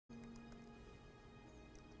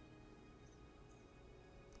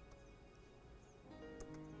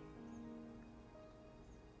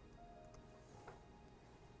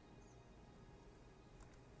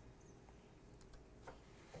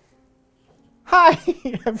Hi,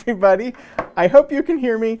 everybody. I hope you can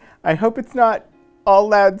hear me. I hope it's not all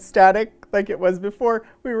loud static like it was before.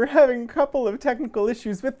 We were having a couple of technical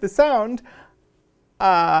issues with the sound.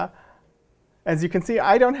 As you can see,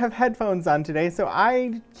 I don't have headphones on today, so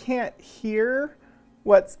I can't hear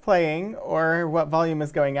what's playing or what volume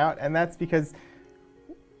is going out, and that's because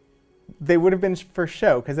they would have been for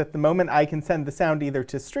show, because at the moment I can send the sound either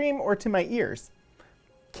to stream or to my ears.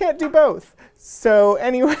 Can't do both. So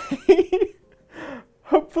anyway,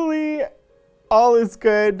 hopefully all is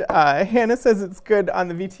good. Hannah says it's good on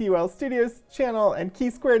the VTUL Studios channel, and Key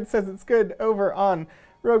Squared says it's good over on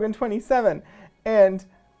Rogan 27. And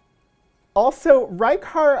also,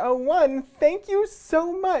 Rykar01, thank you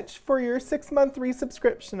so much for your 6-month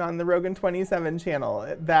resubscription on the Rogan 27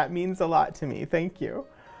 channel. That means a lot to me. Thank you.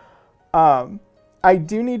 I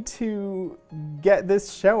do need to get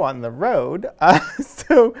this show on the road,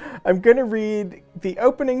 so I'm going to read the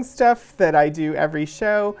opening stuff that I do every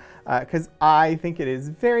show, because I think it is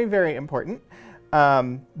very, very important.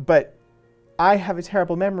 But I have a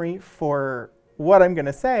terrible memory for what I'm going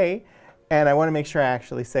to say, and I want to make sure I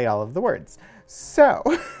actually say all of the words. So,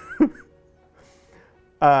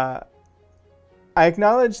 I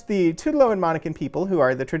acknowledge the Tutelo and Monacan people, who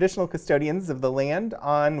are the traditional custodians of the land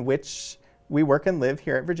on which we work and live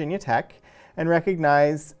here at Virginia Tech, and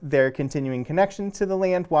recognize their continuing connection to the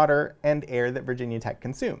land, water, and air that Virginia Tech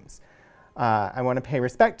consumes. I want to pay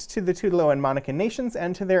respect to the Tutelo and Monacan nations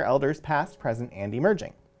and to their elders past, present, and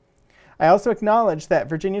emerging. I also acknowledge that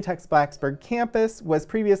Virginia Tech's Blacksburg campus was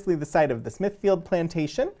previously the site of the Smithfield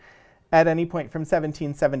Plantation. At any point from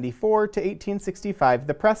 1774 to 1865,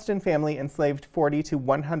 the Preston family enslaved 40 to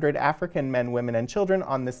 100 African men, women, and children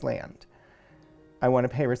on this land. I want to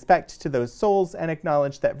pay respect to those souls and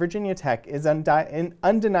acknowledge that Virginia Tech is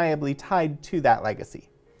undeniably tied to that legacy.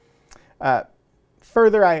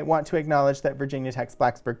 Further, I want to acknowledge that Virginia Tech's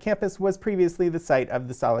Blacksburg campus was previously the site of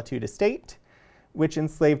the Solitude Estate, which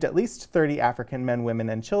enslaved at least 30 African men, women,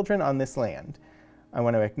 and children on this land. I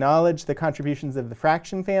want to acknowledge the contributions of the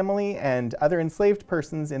Fraction family and other enslaved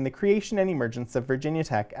persons in the creation and emergence of Virginia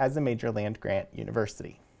Tech as a major land-grant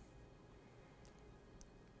university.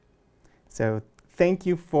 So thank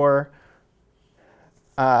you for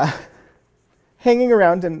hanging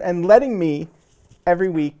around and letting me every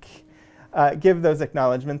week give those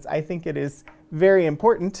acknowledgments. I think it is very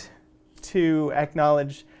important to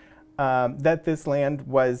acknowledge that this land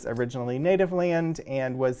was originally native land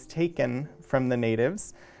and was taken from the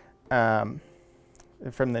natives, from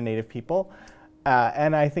the native people.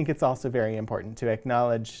 And I think it's also very important to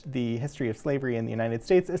acknowledge the history of slavery in the United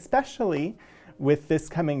States, especially with this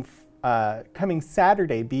coming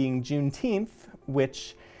Saturday being Juneteenth,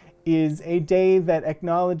 which is a day that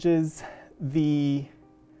acknowledges the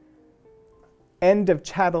end of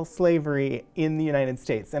chattel slavery in the United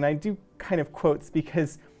States. And I do kind of quotes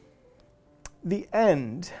because the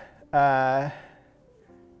end,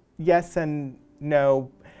 yes and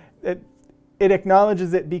no, it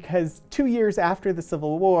acknowledges it because 2 years after the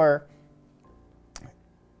Civil War,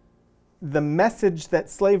 the message that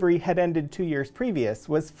slavery had ended 2 years previous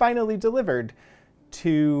was finally delivered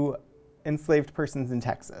to enslaved persons in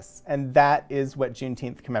Texas. And that is what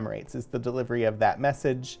Juneteenth commemorates, is the delivery of that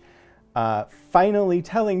message, finally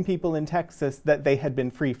telling people in Texas that they had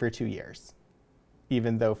been free for 2 years,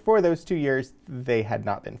 even though for those 2 years they had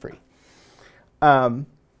not been free.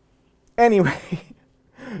 Anyway,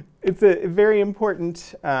 it's a very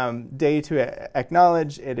important day to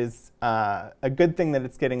acknowledge. It is a good thing that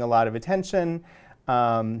it's getting a lot of attention.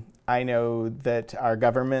 I know that our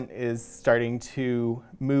government is starting to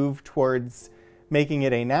move towards making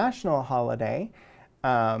it a national holiday,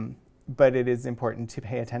 but it is important to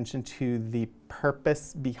pay attention to the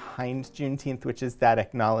purpose behind Juneteenth, which is that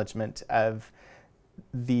acknowledgement of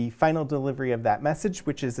the final delivery of that message,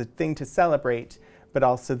 which is a thing to celebrate, but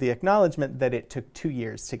also the acknowledgement that it took 2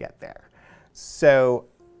 years to get there. So,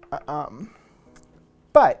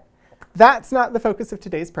 but that's not the focus of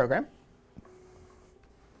today's program.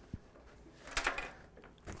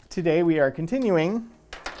 Today we are continuing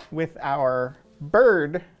with our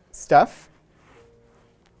bird stuff.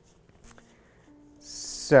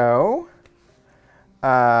 So,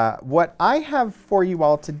 what I have for you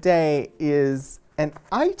all today is an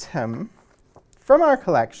item from our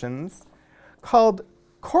collections called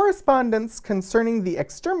Correspondence Concerning the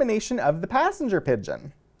Extermination of the Passenger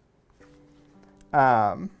Pigeon.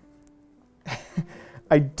 I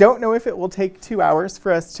don't know if it will take 2 hours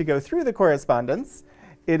for us to go through the correspondence.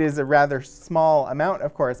 It is a rather small amount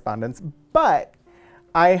of correspondence, but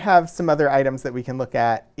I have some other items that we can look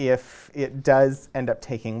at if it does end up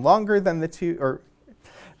taking longer than the 2, or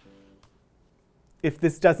if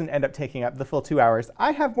this doesn't end up taking up the full 2 hours,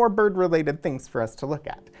 I have more bird-related things for us to look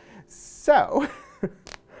at. So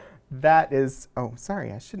that is, oh,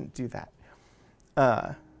 sorry, I shouldn't do that.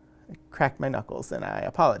 I cracked my knuckles, and I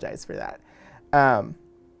apologize for that.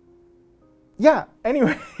 Yeah,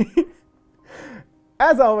 anyway,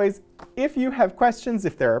 as always, if you have questions,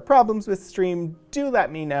 if there are problems with stream, do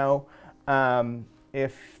let me know.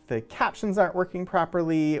 If the captions aren't working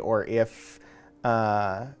properly, or if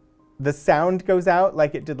the sound goes out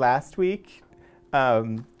like it did last week,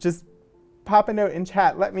 just pop a note in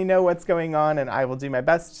chat, let me know what's going on, and I will do my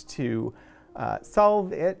best to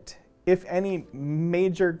solve it. If any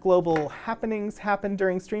major global happenings happen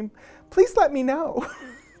during stream, please let me know.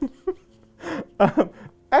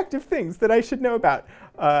 Active things that I should know about.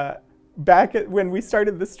 Back when we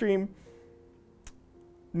started the stream,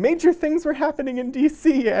 major things were happening in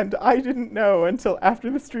DC, and I didn't know until after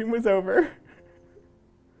the stream was over.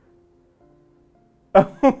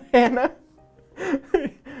 Oh, Hannah,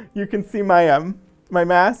 you can see my my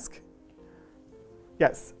mask.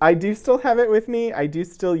 Yes, I do still have it with me. I do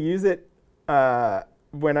still use it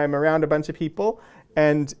when I'm around a bunch of people,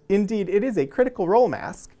 and indeed, it is a critical role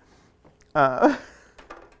mask. And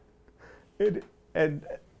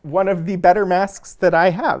one of the better masks that I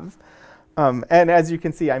have. And as you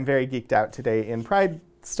can see, I'm very geeked out today in Pride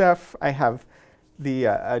stuff. I have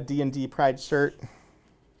the D&D Pride shirt.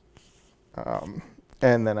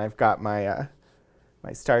 And then I've got my,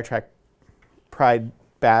 my Star Trek Pride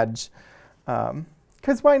badge.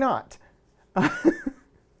 'Cause why not?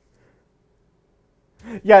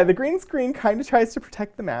 Yeah, the green screen kind of tries to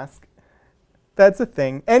protect the mask. That's a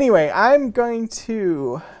thing. Anyway, I'm going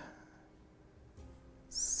to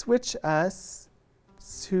switch us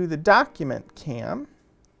to the document cam.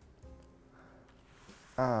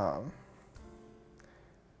 I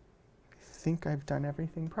think I've done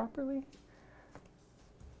everything properly.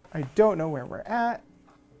 I don't know where we're at.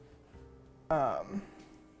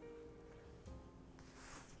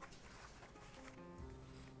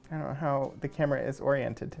 I don't know how the camera is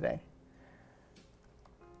oriented today.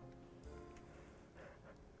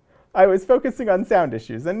 I was focusing on sound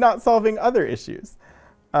issues and not solving other issues.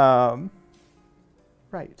 Right.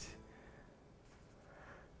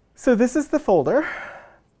 So this is the folder,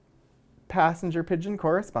 Passenger Pigeon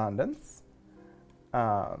Correspondence.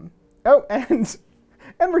 Oh, and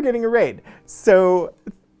we're getting a raid. So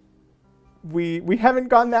we haven't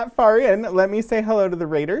gone that far in. Let me say hello to the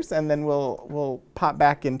raiders, and then we'll pop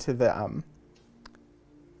back into the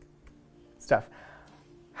stuff.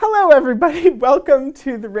 Hello, everybody. Welcome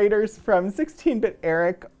to the raiders from 16-Bit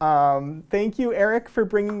Eric. Thank you, Eric, for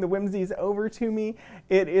bringing the whimsies over to me.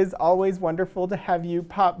 It is always wonderful to have you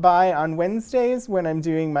pop by on Wednesdays when I'm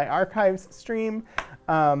doing my archives stream.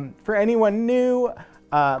 For anyone new,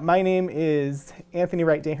 my name is Anthony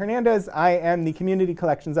Wright de Hernandez. I am the Community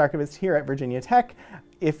Collections Archivist here at Virginia Tech.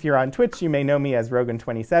 If you're on Twitch, you may know me as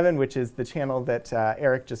Rogan27, which is the channel that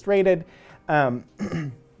Eric just raided. I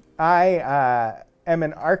am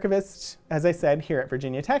an archivist, as I said, here at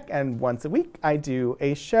Virginia Tech, and once a week I do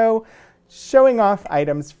a show showing off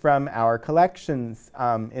items from our collections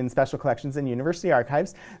in special collections and university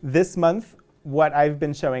archives. This month, what I've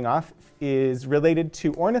been showing off is related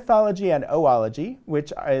to ornithology and oology,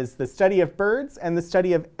 which is the study of birds and the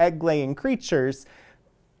study of egg-laying creatures,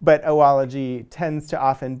 but oology tends to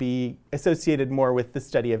often be associated more with the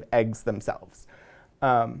study of eggs themselves.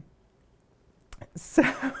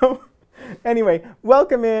 So anyway,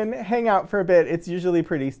 welcome in, hang out for a bit. It's usually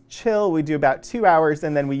pretty chill. We do about 2 hours,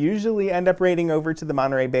 and then we usually end up raiding over to the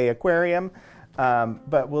Monterey Bay Aquarium.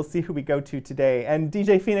 But we'll see who we go to today. And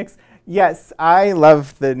DJ Phoenix, yes, I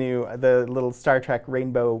love the little Star Trek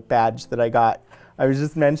rainbow badge that I got. I was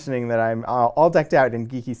just mentioning that I'm all decked out in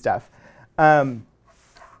geeky stuff.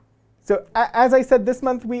 So as I said, this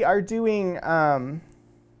month we are doing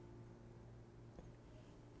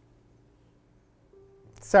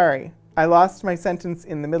sorry, I lost my sentence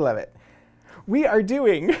in the middle of it. We are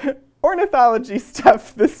doing ornithology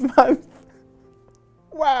stuff this month.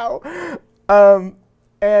 Wow.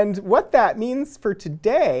 And what that means for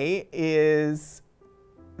today is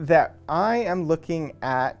that I am looking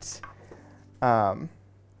at, I'm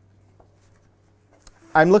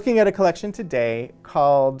looking at a collection today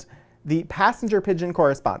called the Passenger Pigeon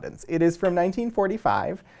Correspondence. It is from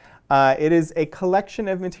 1945. It is a collection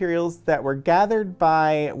of materials that were gathered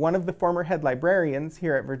by one of the former head librarians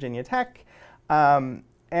here at Virginia Tech.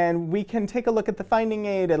 And we can take a look at the finding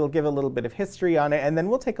aid. It'll give a little bit of history on it, and then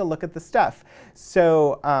we'll take a look at the stuff.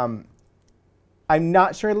 So I'm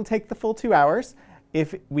not sure it'll take the full 2 hours.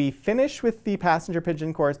 If we finish with the Passenger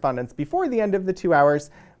Pigeon Correspondence before the end of the 2 hours,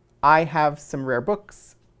 I have some rare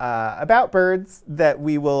books about birds that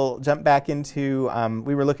we will jump back into.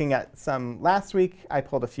 We were looking at some last week. I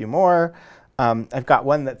pulled a few more. I've got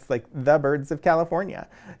one that's like the birds of California.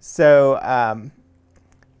 So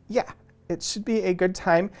yeah, it should be a good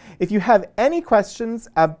time. If you have any questions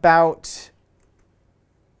about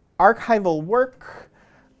archival work,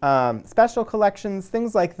 special collections,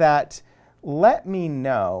 things like that, let me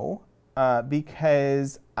know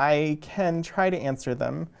because I can try to answer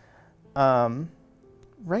them.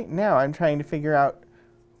 Right now, I'm trying to figure out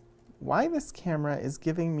why this camera is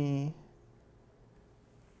giving me...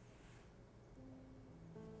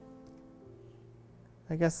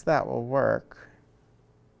 I guess that will work.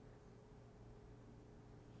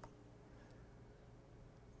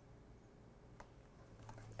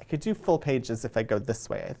 I could do full pages if I go this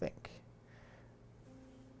way, I think.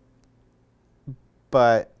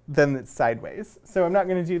 But then it's sideways, so I'm not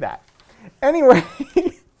going to do that. Anyway,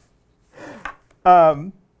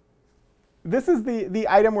 this is the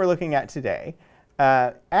item we're looking at today.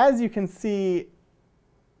 As you can see,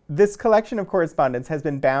 this collection of correspondence has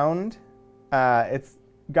been bound. It's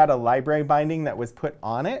got a library binding that was put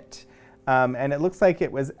on it, and it looks like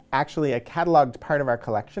it was actually a cataloged part of our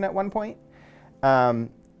collection at one point.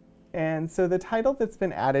 And so the title that's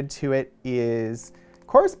been added to it is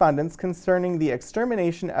Correspondence Concerning the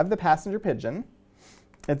Extermination of the Passenger Pigeon.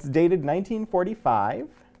 It's dated 1945.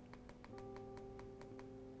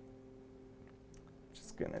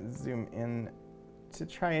 Just going to zoom in to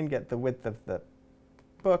try and get the width of the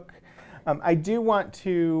book. I do want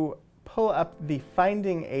to pull up the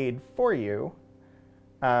finding aid for you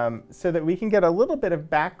so that we can get a little bit of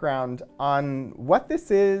background on what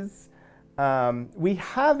this is. We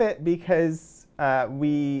have it because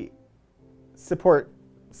we support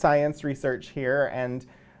science research here, and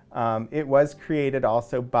it was created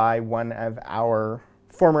also by one of our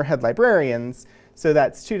former head librarians, so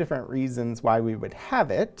that's two different reasons why we would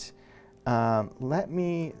have it. Let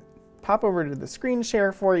me pop over to the screen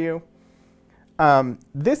share for you.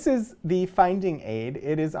 This is the finding aid.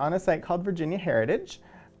 It is on a site called Virginia Heritage,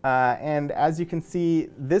 and as you can see,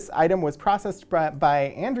 this item was processed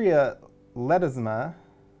by Andrea Ledesma,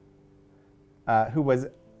 who was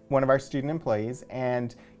one of our student employees,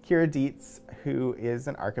 and Kira Dietz, who is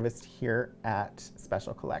an archivist here at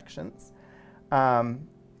Special Collections. And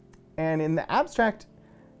in the abstract,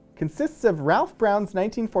 consists of Ralph Brown's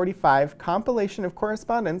 1945 compilation of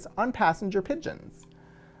correspondence on passenger pigeons.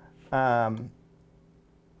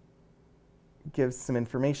 Gives some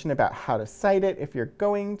information about how to cite it if you're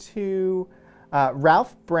going to.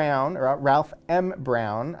 Ralph Brown, or Ralph M.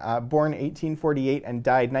 Brown, born 1848 and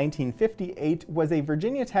died 1958, was a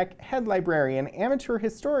Virginia Tech head librarian, amateur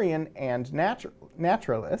historian, and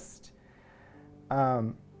naturalist.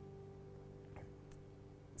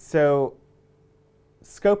 So,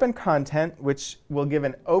 scope and content, which will give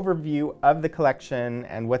an overview of the collection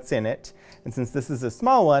and what's in it. And since this is a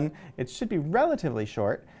small one, it should be relatively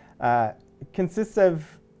short. It consists of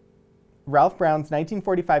Ralph Brown's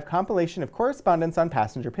 1945 compilation of correspondence on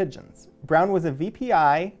passenger pigeons. Brown was a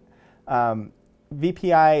VPI.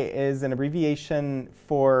 VPI is an abbreviation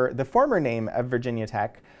for the former name of Virginia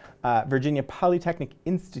Tech, Virginia Polytechnic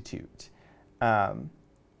Institute.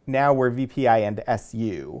 Now we're VPI and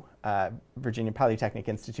SU, Virginia Polytechnic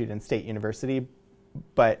Institute and State University,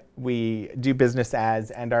 but we do business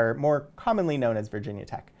as and are more commonly known as Virginia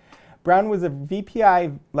Tech. Brown was a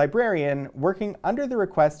VPI librarian working under the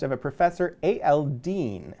request of a Professor A.L.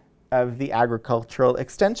 Dean of the Agricultural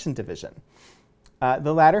Extension Division.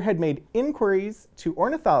 The latter had made inquiries to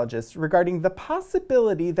ornithologists regarding the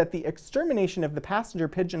possibility that the extermination of the passenger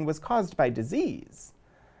pigeon was caused by disease.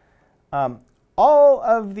 All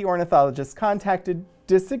of the ornithologists contacted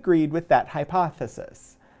disagreed with that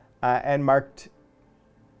hypothesis and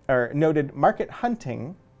noted market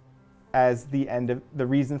hunting as the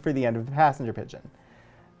reason for the end of the passenger pigeon.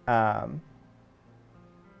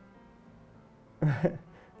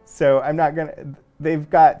 So I'm not gonna, they've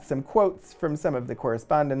got some quotes from some of the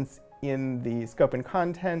correspondence in the scope and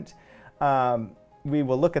content. We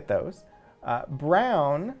will look at those.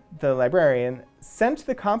 Brown, the librarian, sent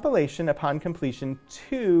the compilation upon completion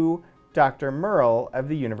to Dr. Merle of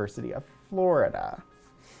the University of Florida.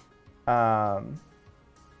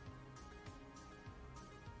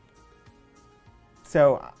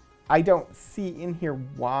 So I don't see in here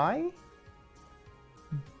why,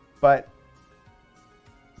 but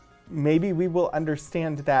maybe we will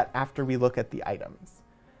understand that after we look at the items.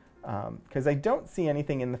 Because I don't see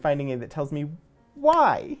anything in the finding aid that tells me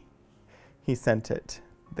why he sent it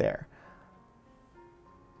there.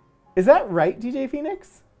 Is that right, DJ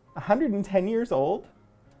Phoenix? 110 years old?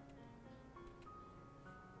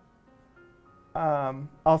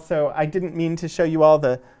 Also, I didn't mean to show you all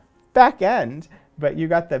the back end, but you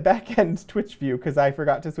got the back end Twitch view because I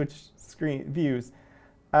forgot to switch screen views.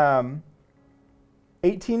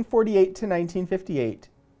 1848 to 1958.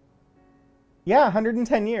 Yeah,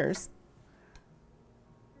 110 years.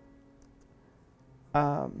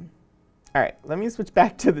 All right, let me switch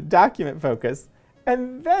back to the document focus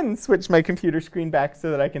and then switch my computer screen back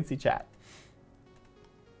so that I can see chat.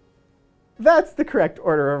 That's the correct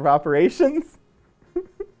order of operations.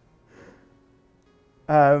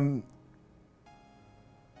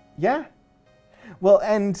 Yeah. Well,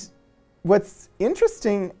 and what's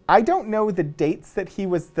interesting, I don't know the dates that he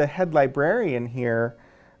was the head librarian here,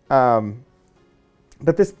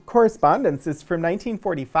 but this correspondence is from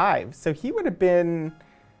 1945, so he would have been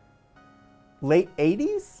late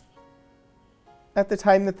 80s at the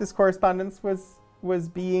time that this correspondence was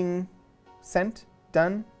being sent,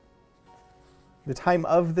 done, the time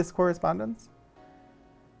of this correspondence.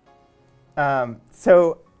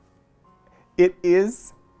 So it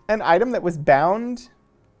is an item that was bound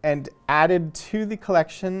and added to the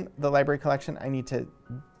collection, the library collection. I need to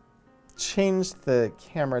change the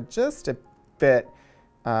camera just a bit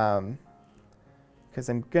because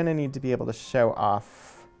I'm going to need to be able to show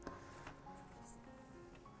off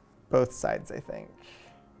both sides, I think.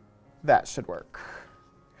 That should work.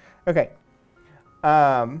 Okay.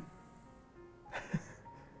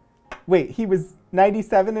 Wait, he was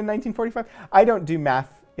 97 in 1945? I don't do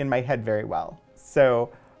math in my head very well,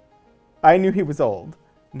 so I knew he was old.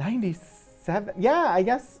 97? Yeah, I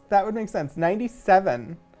guess that would make sense.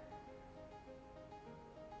 97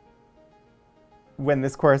 when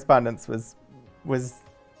this correspondence was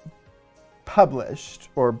published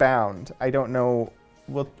or bound. I don't know.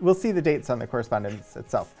 We'll see the dates on the correspondence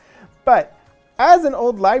itself. But as an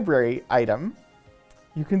old library item,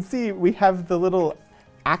 you can see we have the little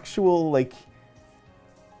actual, like,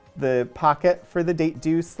 the pocket for the date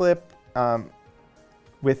due slip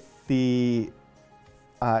with the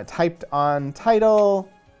typed on title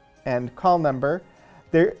and call number.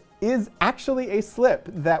 There is actually a slip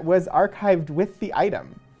that was archived with the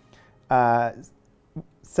item.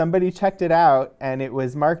 Somebody checked it out and it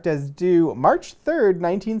was marked as due March 3rd,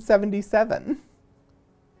 1977.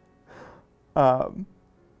 And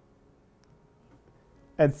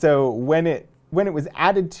so when it was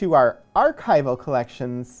added to our archival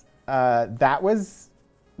collections, that was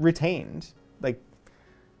retained, like,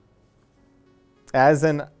 as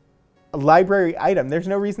a library item. There's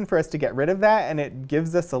no reason for us to get rid of that, and it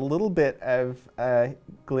gives us a little bit of a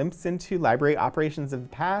glimpse into library operations of the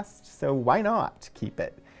past, so why not keep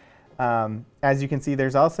it? As you can see,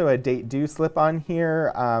 there's also a date due slip on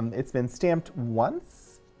here. It's been stamped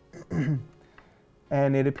once.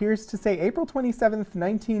 And it appears to say April 27th,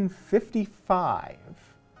 1955.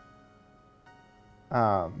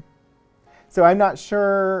 So I'm not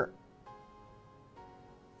sure,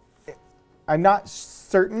 I'm not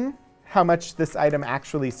certain how much this item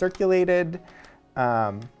actually circulated.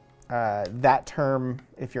 That term,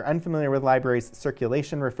 if you're unfamiliar with libraries,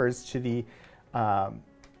 circulation refers to the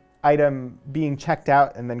item being checked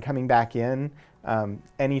out and then coming back in.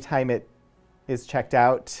 Anytime it is checked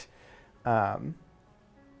out,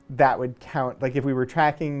 that would count, like if we were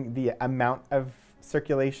tracking the amount of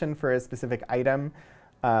circulation for a specific item,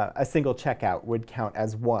 a single checkout would count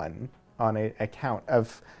as one on a count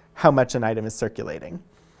of how much an item is circulating.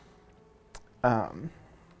 I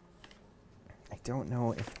don't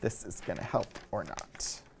know if this is going to help or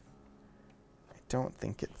not. I don't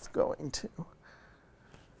think it's going to.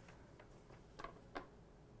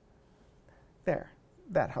 There,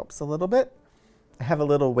 that helps a little bit. I have a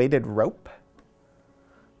little weighted rope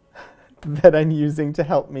that I'm using to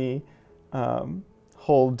help me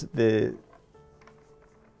hold the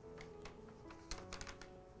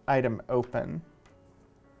item open,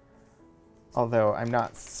 although I'm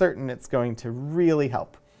not certain it's going to really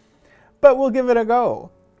help. But we'll give it a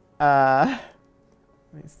go. Let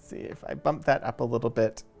me see if I bump that up a little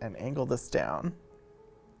bit and angle this down.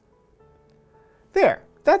 There,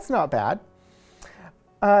 that's not bad.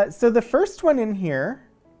 So the first one in here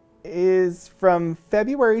is from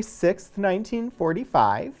February 6th,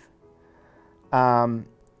 1945.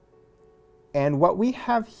 And what we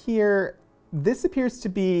have here, this appears to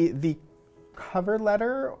be the cover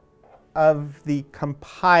letter of the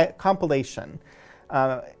compilation.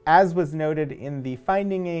 As was noted in the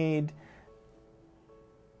finding aid,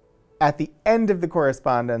 at the end of the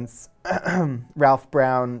correspondence, Ralph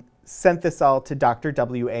Brown sent this all to Dr.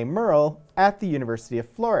 W.A. Merle at the University of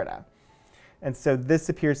Florida. And so this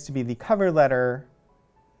appears to be the cover letter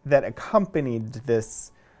that accompanied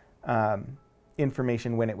this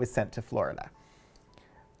information when it was sent to Florida.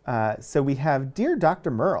 So we have, Dear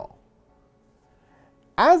Dr. Merle,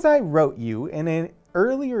 as I wrote you in an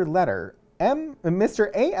earlier letter,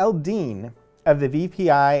 Mr. A.L. Dean of the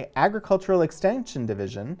VPI Agricultural Extension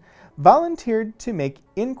Division volunteered to make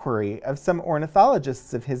inquiry of some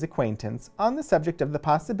ornithologists of his acquaintance on the subject of the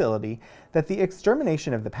possibility that the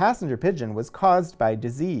extermination of the passenger pigeon was caused by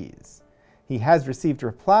disease. He has received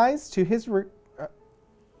replies to his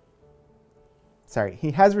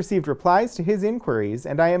inquiries,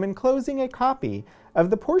 and I am enclosing a copy of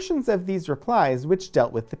the portions of these replies which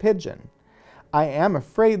dealt with the pigeon. I am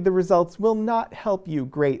afraid the results will not help you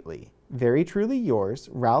greatly. Very truly yours,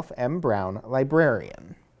 Ralph M. Brown,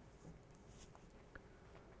 Librarian.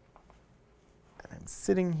 And I'm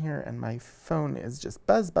sitting here and my phone is just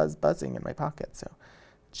buzzing in my pocket, so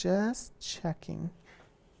just checking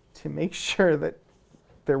to make sure that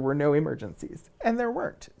there were no emergencies. And there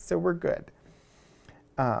weren't, so we're good.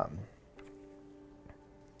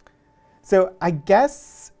 So I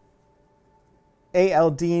guess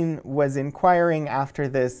A.L. Dean was inquiring after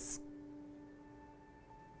this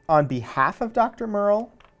on behalf of Dr.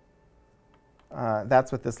 Merle.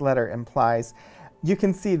 That's what this letter implies. You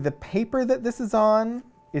can see the paper that this is on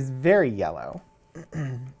is very yellow.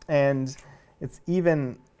 And it's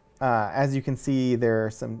even, as you can see, there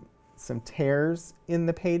are some tears in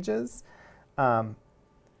the pages.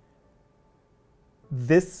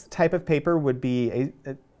 This type of paper would be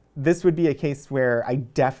this would be a case where I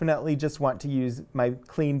definitely just want to use my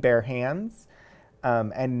clean bare hands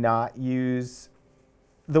and not use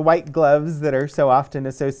the white gloves that are so often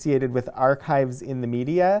associated with archives in the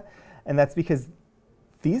media. And that's because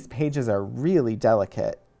these pages are really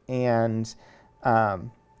delicate, and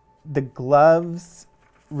the gloves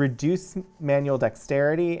reduce manual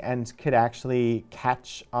dexterity and could actually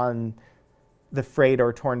catch on the frayed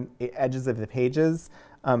or torn edges of the pages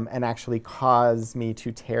and actually cause me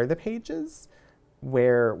to tear the pages,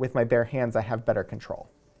 where with my bare hands I have better control.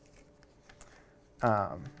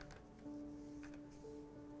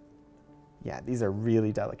 Yeah, these are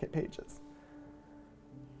really delicate pages.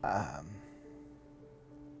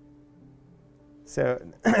 So,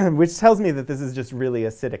 which tells me that this is just really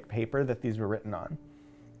acidic paper that these were written on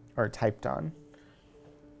or typed on.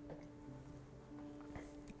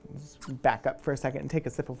 Just back up for a second and take a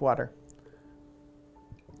sip of water.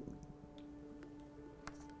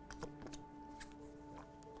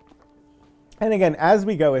 And again, as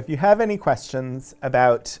we go, if you have any questions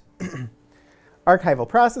about archival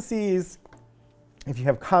processes, if you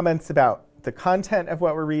have comments about the content of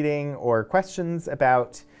what we're reading or questions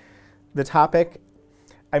about the topic,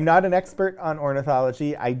 I'm not an expert on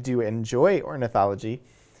ornithology. I do enjoy ornithology.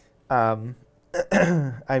 I'm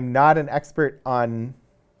not an expert on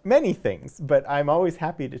many things, but I'm always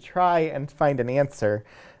happy to try and find an answer.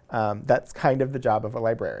 That's kind of the job of a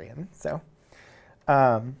librarian. So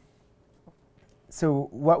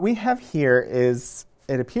what we have here is,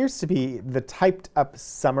 it appears to be the typed up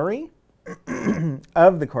summary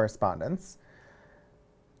of the correspondence.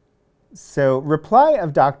 So, reply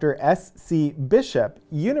of Dr. S.C. Bishop,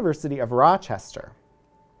 University of Rochester.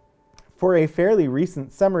 For a fairly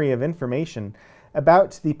recent summary of information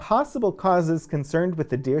about the possible causes concerned with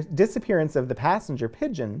the disappearance of the passenger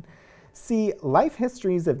pigeon, see Life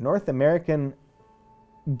Histories of North American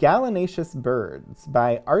Gallinaceous Birds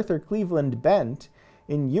by Arthur Cleveland Bent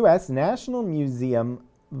in U.S. National Museum,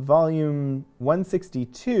 Volume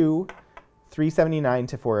 162, 379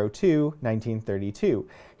 to 402, 1932.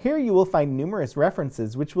 Here you will find numerous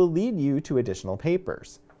references which will lead you to additional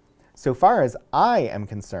papers. So far as I am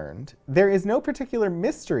concerned, there is no particular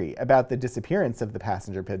mystery about the disappearance of the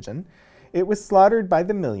passenger pigeon. It was slaughtered by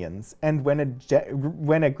the millions, and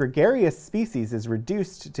when a gregarious species is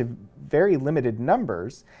reduced to very limited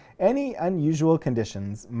numbers, any unusual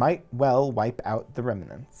conditions might well wipe out the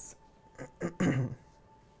remnants.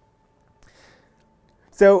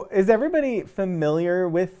 So, is everybody familiar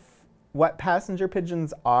with what passenger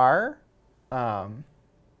pigeons are?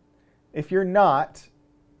 If you're not,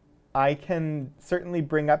 I can certainly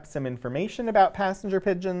bring up some information about passenger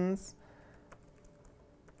pigeons.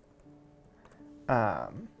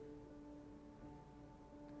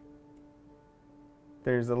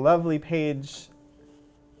 There's a lovely page.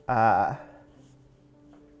 I'm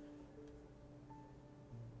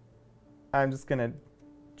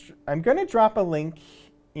gonna drop a link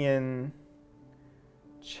in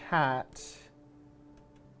chat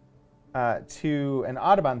to an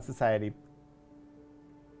Audubon Society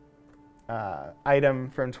item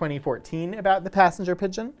from 2014 about the passenger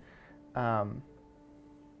pigeon.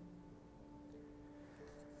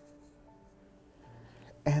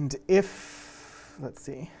 And if, let's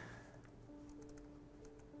see,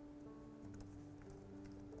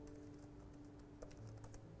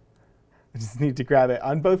 just need to grab it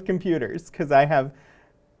on both computers because I have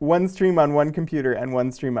one stream on one computer and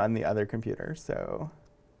one stream on the other computer. So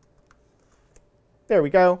there we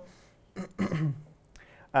go.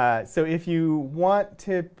 So if you want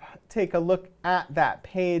to take a look at that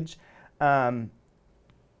page,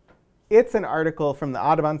 it's an article from the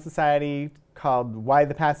Audubon Society called Why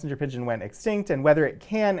the Passenger Pigeon Went Extinct and Whether It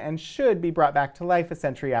Can and Should Be Brought Back to Life a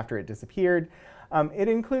Century After It Disappeared. It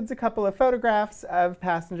includes a couple of photographs of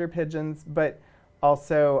passenger pigeons, but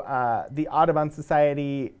also the Audubon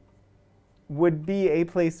Society would be a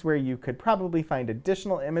place where you could probably find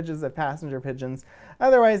additional images of passenger pigeons.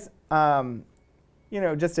 Otherwise, you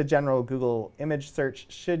know, just a general Google image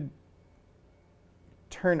search should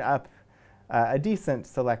turn up a decent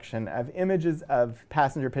selection of images of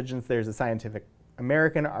passenger pigeons. There's a Scientific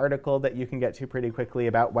American article that you can get to pretty quickly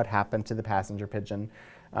about what happened to the passenger pigeon.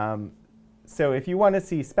 So if you want to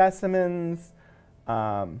see specimens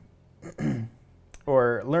or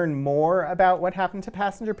learn more about what happened to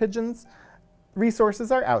passenger pigeons,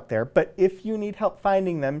 resources are out there. But if you need help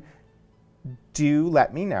finding them, do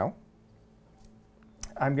let me know.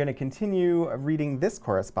 I'm going to continue reading this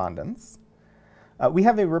correspondence. We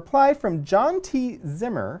have a reply from John T.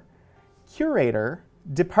 Zimmer, Curator,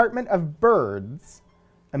 Department of Birds,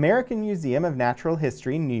 American Museum of Natural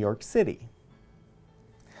History, New York City.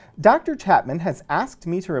 Dr. Chapman has asked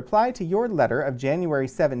me to reply to your letter of January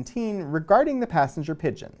 17 regarding the passenger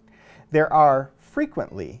pigeon. There are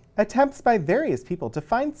frequently attempts by various people to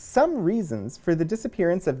find some reasons for the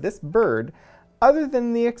disappearance of this bird other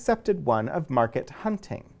than the accepted one of market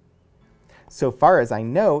hunting. So far as I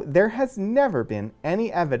know, there has never been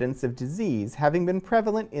any evidence of disease having been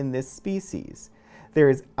prevalent in this species. There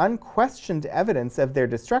is unquestioned evidence of their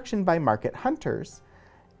destruction by market hunters,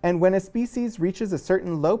 and when a species reaches a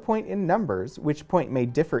certain low point in numbers, which point may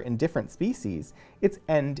differ in different species, its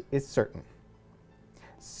end is certain.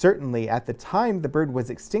 Certainly, at the time the bird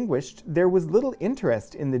was extinguished, there was little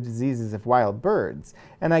interest in the diseases of wild birds,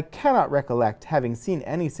 and I cannot recollect having seen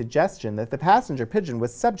any suggestion that the passenger pigeon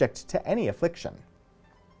was subject to any affliction.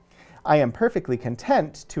 I am perfectly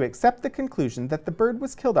content to accept the conclusion that the bird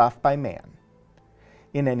was killed off by man.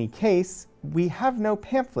 In any case, we have no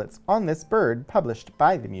pamphlets on this bird published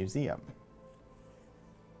by the museum.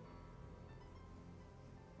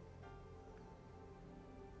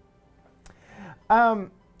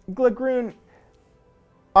 Glagroon,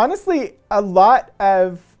 honestly, a lot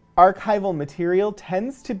of archival material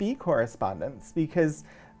tends to be correspondence because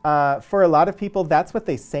for a lot of people, that's what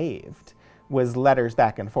they saved, was letters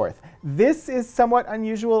back and forth. This is somewhat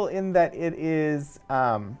unusual in that it is,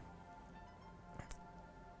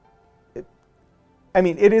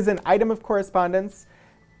 it is an item of correspondence.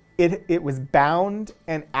 It was bound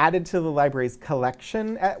and added to the library's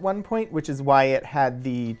collection at one point, which is why it had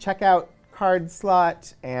the checkout card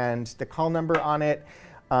slot and the call number on it.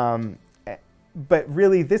 But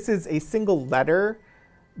really, this is a single letter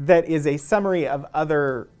that is a summary of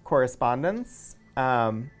other correspondence,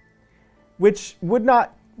 which would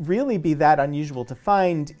not really be that unusual to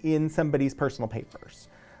find in somebody's personal papers.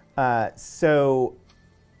 So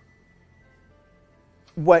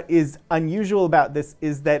what is unusual about this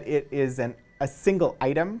is that it is a single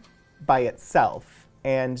item by itself,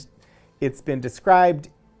 and it's been described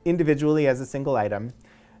individually as a single item.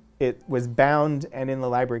 It was bound and in the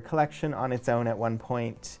library collection on its own at one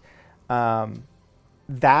point.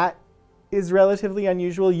 That is relatively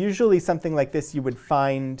unusual. Usually something like this you would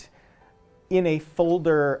find in a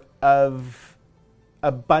folder of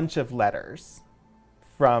a bunch of letters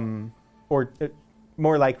from, or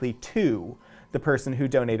more likely to, the person who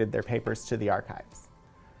donated their papers to the archives.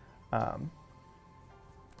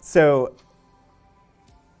 So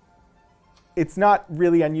it's not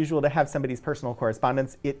really unusual to have somebody's personal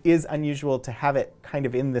correspondence. It is unusual to have it kind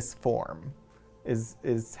of in this form,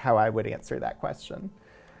 is how I would answer that question.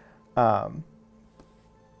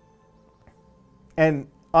 And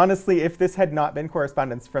honestly, if this had not been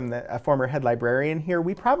correspondence from a former head librarian here,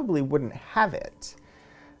 we probably wouldn't have it,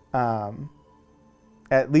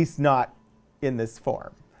 at least not in this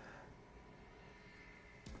form.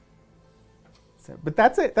 So, but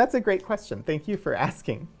that's a great question. Thank you for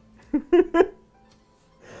asking.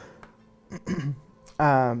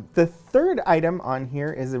 The third item on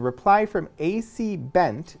here is a reply from A.C.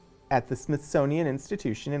 Bent at the Smithsonian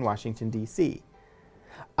Institution in Washington, D.C.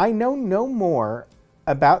 I know no more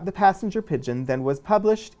about the passenger pigeon than was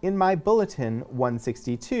published in my Bulletin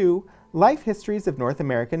 162, Life Histories of North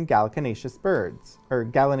American Gallinaceous Birds, or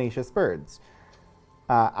Gallinaceous Birds.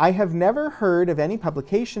 I have never heard of any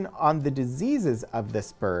publication on the diseases of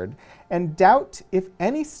this bird and doubt if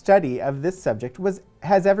any study of this subject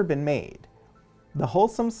has ever been made. The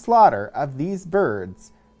wholesome slaughter of these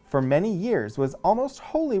birds for many years was almost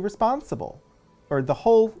wholly responsible, or the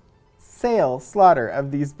wholesale slaughter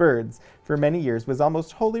of these birds for many years was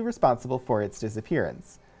almost wholly responsible for its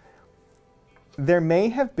disappearance. There may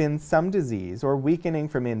have been some disease or weakening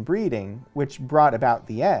from inbreeding which brought about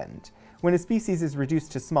the end. When a species is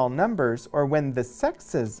reduced to small numbers or when the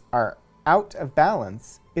sexes are out of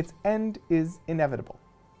balance, its end is inevitable.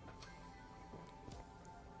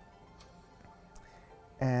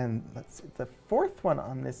 And let's see, the fourth one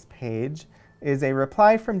on this page is a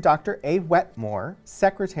reply from Dr. A. Wetmore,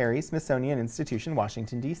 Secretary, Smithsonian Institution,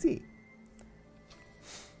 Washington, D.C.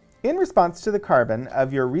 In response to the carbon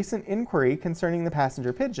of your recent inquiry concerning the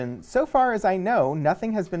passenger pigeon, so far as I know,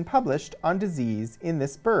 nothing has been published on disease in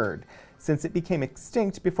this bird, since it became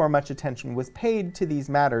extinct before much attention was paid to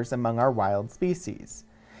these matters among our wild species.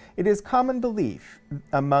 It is common belief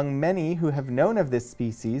among many who have known of this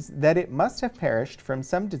species that it must have perished from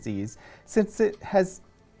some disease, since it has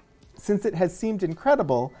seemed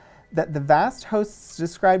incredible that the vast hosts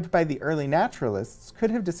described by the early naturalists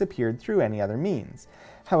could have disappeared through any other means.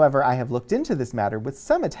 However, I have looked into this matter with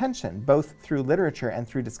some attention, both through literature and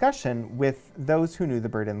through discussion with those who knew the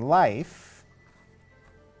bird in life,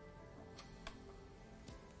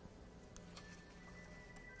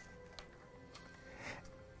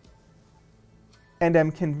 and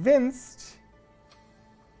am convinced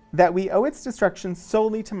that we owe its destruction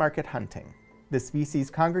solely to market hunting. The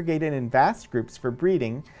species congregated in vast groups for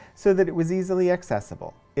breeding so that it was easily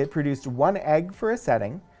accessible. It produced one egg for a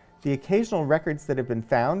setting. The occasional records that have been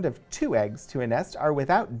found of 2 eggs to a nest are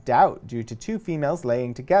without doubt due to 2 females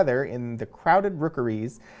laying together in the crowded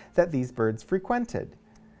rookeries that these birds frequented.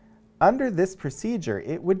 Under this procedure,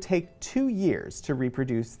 it would take 2 years to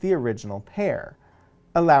reproduce the original pair,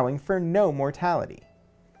 allowing for no mortality.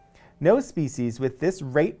 No species with this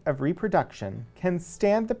rate of reproduction can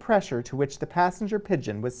stand the pressure to which the passenger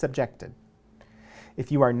pigeon was subjected.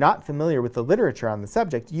 If you are not familiar with the literature on the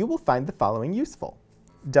subject, you will find the following useful.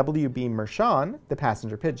 W.B. Mershon, The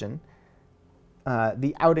Passenger Pigeon,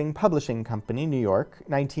 The Outing Publishing Company, New York,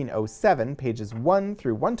 1907, pages 1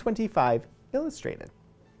 through 125, illustrated.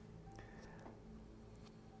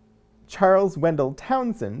 Charles Wendell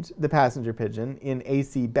Townsend, The Passenger Pigeon, in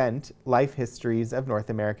A.C. Bent, Life Histories of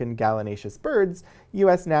North American Gallinaceous Birds,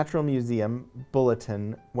 U.S. Natural Museum,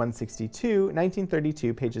 Bulletin 162,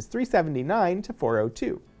 1932, pages 379 to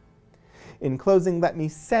 402. In closing, let me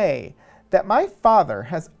say that my father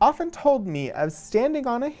has often told me of standing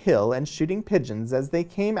on a hill and shooting pigeons as they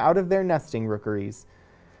came out of their nesting rookeries.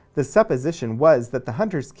 The supposition was that the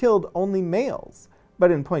hunters killed only males,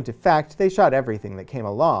 but in point of fact, they shot everything that came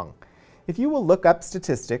along. If you will look up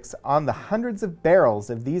statistics on the hundreds of barrels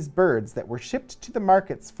of these birds that were shipped to the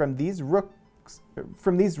markets from these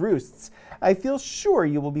roosts, I feel sure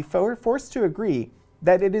you will be forced to agree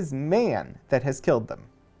that it is man that has killed them.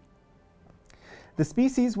 The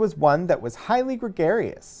species was one that was highly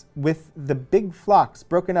gregarious, with the big flocks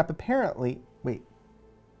broken up apparently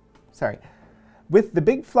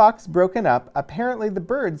the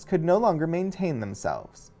birds could no longer maintain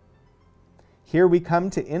themselves. Here we come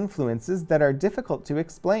to influences that are difficult to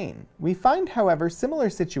explain. We find, however, similar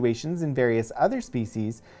situations in various other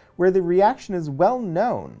species where the reaction is well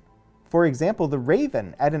known. For example, the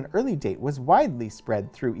raven at an early date was widely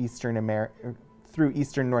spread through eastern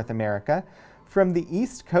North America, from the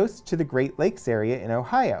East Coast to the Great Lakes area in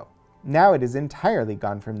Ohio. Now it is entirely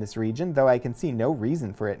gone from this region, though I can see no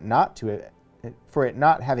reason for it not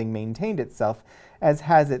having maintained itself, as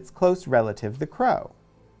has its close relative, the crow.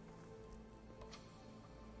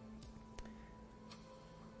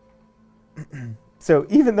 So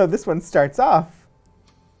even though this one starts off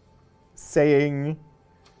saying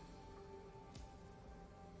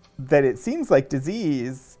that it seems like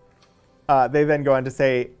disease, they then go on to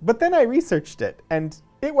say, but then I researched it, and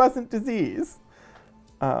it wasn't disease.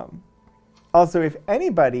 Also, if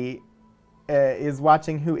anybody is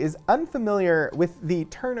watching who is unfamiliar with the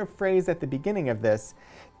turn of phrase at the beginning of this,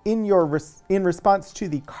 in response to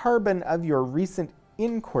the carbon of your recent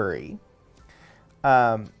inquiry,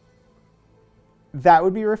 that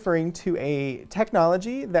would be referring to a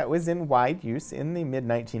technology that was in wide use in the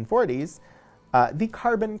mid-1940s, the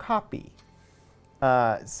carbon copy.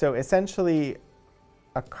 So essentially,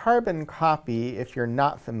 a carbon copy, if you're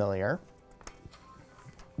not familiar,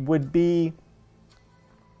 would be,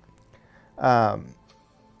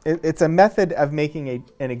 it's a method of making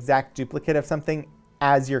an exact duplicate of something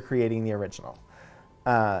as you're creating the original.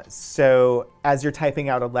 So as you're typing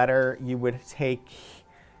out a letter, you would take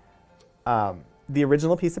the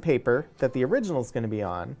original piece of paper that the original is going to be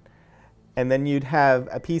on, and then you'd have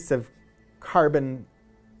a piece of carbon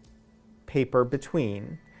paper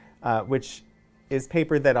between, which is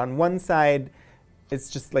paper that on one side it's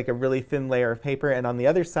just like a really thin layer of paper, and on the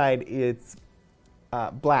other side it's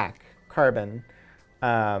black carbon.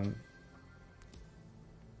 And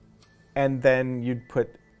then you'd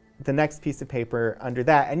put the next piece of paper under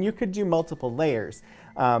that, and you could do multiple layers.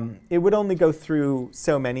 It would only go through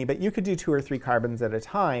so many, but you could do 2 or 3 carbons at a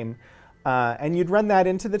time, and you'd run that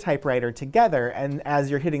into the typewriter together, and as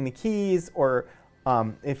you're hitting the keys, or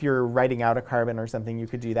if you're writing out a carbon or something, you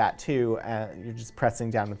could do that too. You're just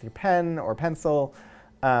pressing down with your pen or pencil.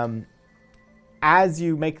 As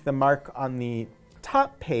you make the mark on the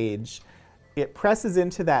top page, it presses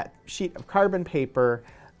into that sheet of carbon paper,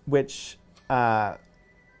 which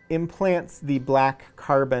implants the black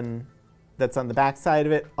carbon that's on the back side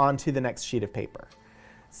of it onto the next sheet of paper.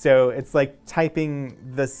 So it's like typing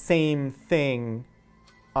the same thing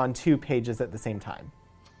on 2 pages at the same time.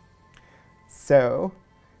 So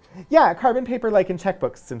yeah, carbon paper like in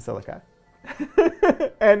checkbooks, SimSilica.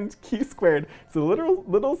 And Q squared. It's a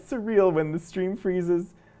little surreal when the stream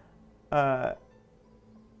freezes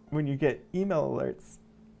when you get email alerts.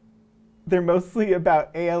 They're mostly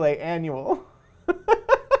about ALA annual.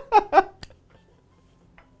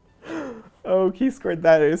 Oh, Q squared,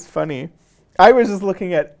 that is funny. I was just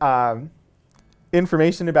looking at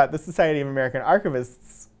information about the Society of American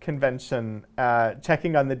Archivists convention,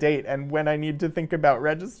 checking on the date and when I need to think about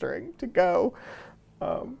registering to go.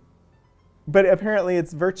 But apparently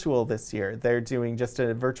it's virtual this year. They're doing just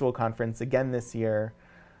a virtual conference again this year.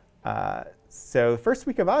 So first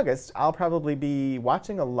week of August, I'll probably be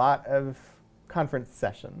watching a lot of conference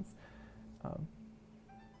sessions.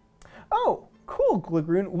 Oh, cool,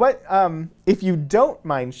 Glagroon. What, if you don't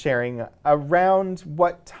mind sharing, around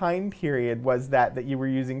what time period was that you were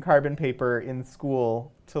using carbon paper in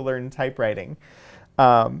school to learn typewriting?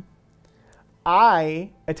 I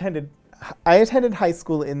attended high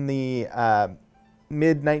school in the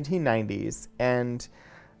mid-1990s, and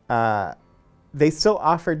they still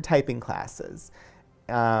offered typing classes.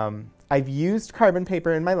 I've used carbon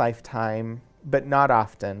paper in my lifetime, but not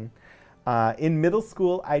often. In middle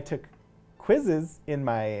school, I took quizzes in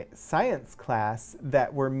my science class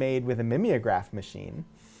that were made with a mimeograph machine,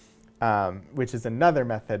 which is another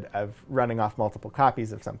method of running off multiple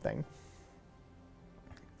copies of something.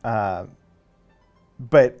 But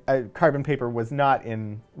carbon paper was not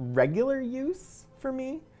in regular use for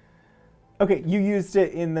me. Okay, you used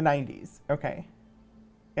it in the 90s. Okay.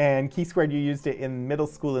 And Key Squared, you used it in middle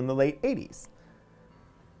school in the late 80s.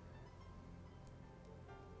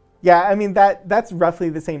 Yeah, I mean, that's roughly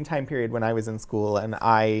the same time period when I was in school, and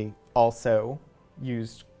I also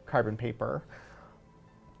used carbon paper.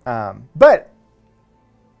 But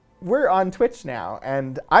we're on Twitch now,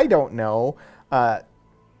 and I don't know.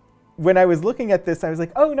 When I was looking at this, I was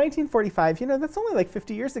like, oh, 1945, you know, that's only like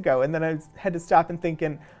 50 years ago. And then I had to stop and think,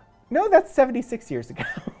 no, that's 76 years ago.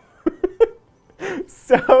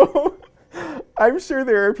 So I'm sure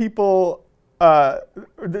there are people,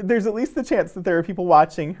 there's at least the chance that there are people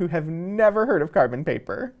watching who have never heard of carbon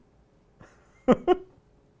paper. By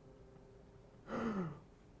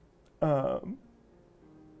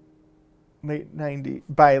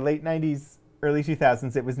late 90s, early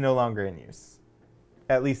 2000s, it was no longer in use,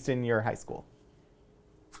 at least in your high school.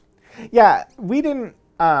 Yeah, we didn't,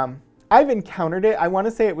 I've encountered it. I want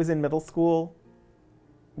to say it was in middle school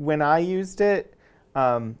when I used it.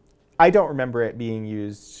 I don't remember it being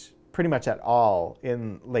used pretty much at all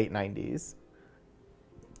in late 90s.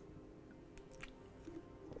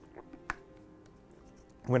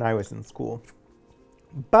 When I was in school.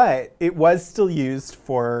 But it was still used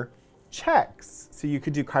for checks. So you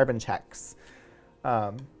could do carbon checks,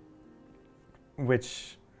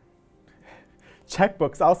 which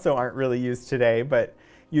checkbooks also aren't really used today, but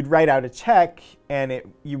you'd write out a check and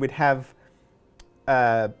you would have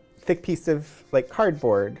a thick piece of like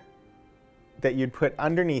cardboard that you'd put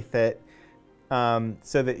underneath it,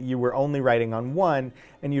 so that you were only writing on one,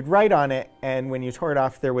 and you'd write on it, and when you tore it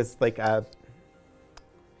off, there was like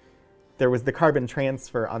there was the carbon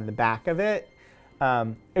transfer on the back of it.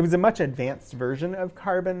 It was a much advanced version of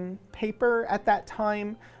carbon paper at that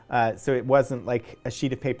time, so it wasn't like a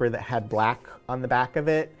sheet of paper that had black on the back of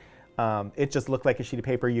it. It just looked like a sheet of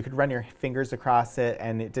paper. You could run your fingers across it,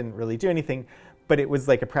 and it didn't really do anything. But it was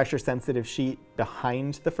like a pressure-sensitive sheet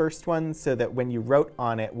behind the first one, so that when you wrote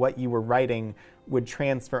on it, what you were writing would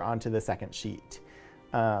transfer onto the second sheet.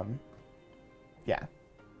 Yeah.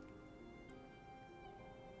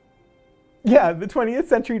 Yeah, the 20th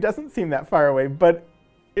century doesn't seem that far away, but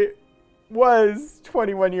it was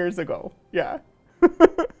 21 years ago. Yeah.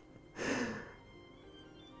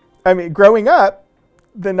 I mean, growing up,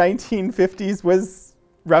 the 1950s was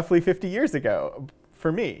roughly 50 years ago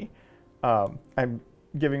for me. I'm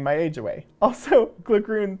giving my age away. Also,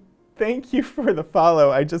 Glickroon, thank you for the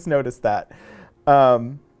follow. I just noticed that.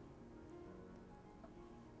 But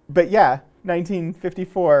yeah,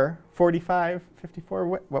 1954, 45, 54,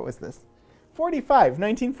 what was this?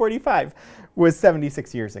 1945 was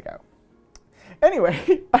 76 years ago.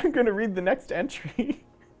 Anyway, I'm going to read the next entry.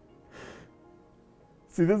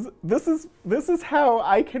 See, this is how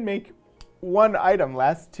I can make one item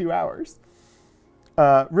last 2 hours.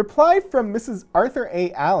 Reply from Mrs. Arthur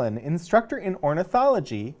A. Allen, instructor in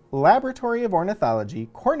ornithology, Laboratory of Ornithology,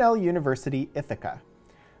 Cornell University, Ithaca,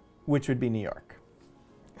 which would be New York.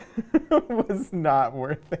 Was not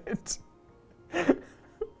worth it.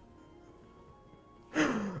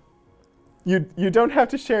 You don't have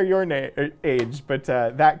to share your age, but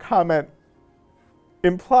that comment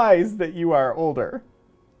implies that you are older.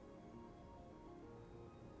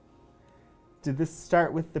 Did this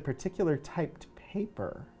start with the particular typed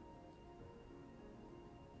paper?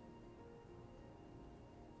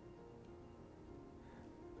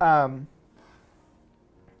 I'm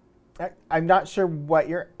not sure what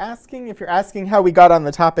you're asking. If you're asking how we got on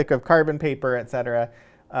the topic of carbon paper, etc.,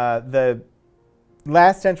 the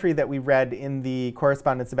last entry that we read in the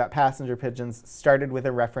correspondence about passenger pigeons started with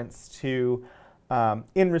a reference to,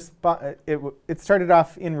 it started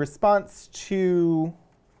off in response to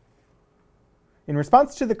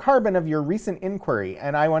the carbon of your recent inquiry,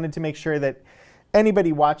 and I wanted to make sure that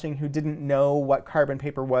anybody watching who didn't know what carbon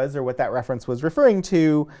paper was or what that reference was referring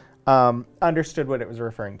to understood what it was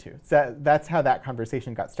referring to. So that's how that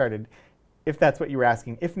conversation got started, if that's what you were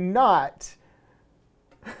asking. If not,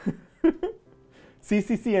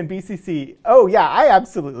 CCC and BCC, oh yeah, I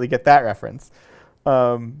absolutely get that reference.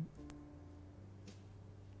 But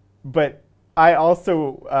I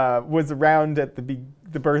also was around at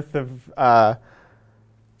the birth of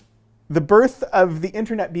the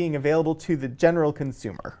internet being available to the general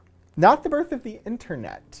consumer. Not the birth of the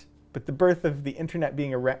internet, but the birth of the internet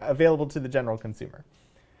being available to the general consumer.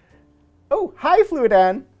 Oh, hi,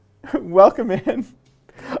 Fluidan. Welcome in.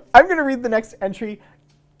 I'm going to read the next entry.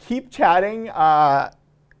 Keep chatting. I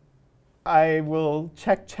will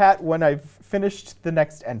check chat when I've finished the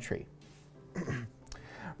next entry.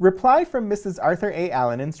 Reply from Mrs. Arthur A.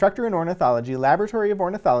 Allen, instructor in ornithology, Laboratory of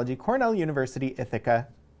Ornithology, Cornell University, Ithaca,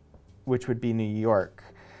 which would be New York.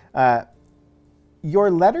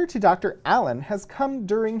 Your letter to Dr. Allen has come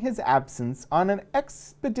during his absence on an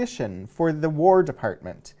expedition for the War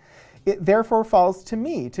Department. It therefore falls to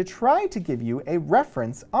me to try to give you a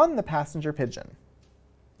reference on the passenger pigeon.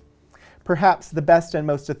 Perhaps the best and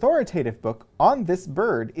most authoritative book on this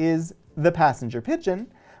bird is The Passenger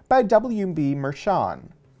Pigeon by W.B.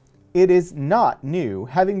 Mershon. It is not new,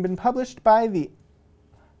 having been published by the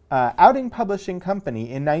Outing Publishing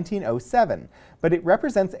Company in 1907, but it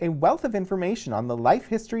represents a wealth of information on the life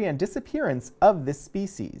history and disappearance of this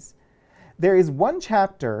species. There is one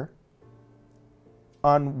chapter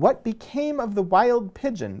on What Became of the Wild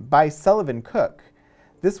Pigeon by Sullivan Cook.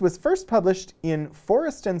 This was first published in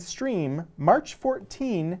Forest and Stream, March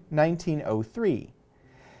 14, 1903.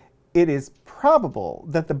 It is probable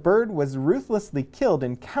that the bird was ruthlessly killed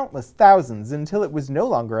in countless thousands until it was no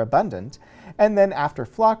longer abundant, and then after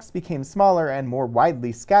flocks became smaller and more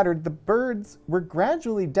widely scattered, the birds were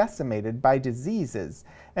gradually decimated by diseases,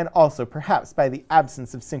 and also perhaps by the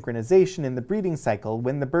absence of synchronization in the breeding cycle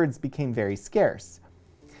when the birds became very scarce.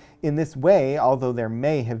 In this way, although there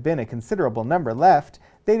may have been a considerable number left,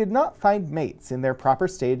 they did not find mates in their proper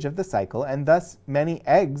stage of the cycle, and thus many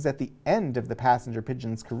eggs at the end of the passenger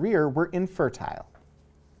pigeon's career were infertile.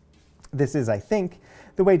 This is, I think,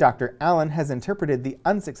 the way Dr. Allen has interpreted the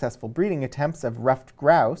unsuccessful breeding attempts of ruffed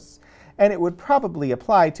grouse, and it would probably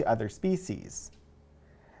apply to other species.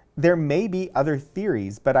 There may be other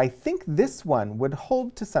theories, but I think this one would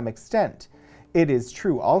hold to some extent. It is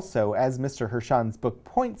true also, as Mr. Hirschon's book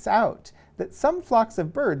points out, that some flocks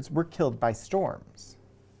of birds were killed by storms.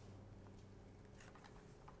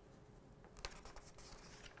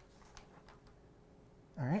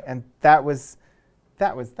 All right, and that was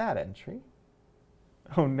that entry.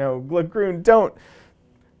 Oh no, Glickroon, don't.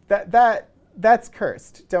 That's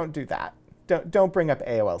cursed. Don't do that. Don't bring up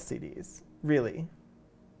AOL CDs. Really.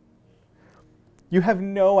 You have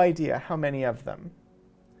no idea how many of them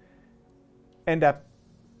end up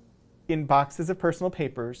in boxes of personal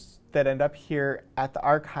papers that end up here at the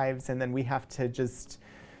archives, and then we have to just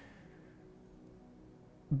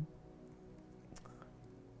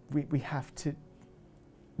we have to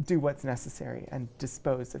do what's necessary and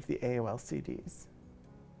dispose of the AOL CDs.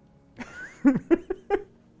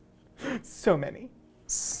 So many.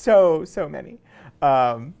 So many.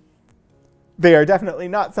 They are definitely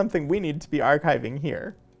not something we need to be archiving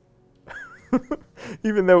here.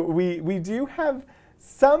 Even though we do have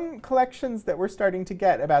some collections that we're starting to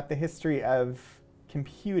get about the history of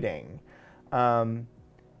computing.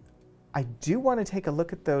 I do want to take a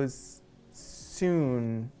look at those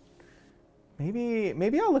soon.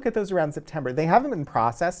 Maybe I'll look at those around September. They haven't been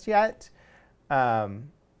processed yet, but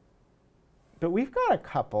we've got a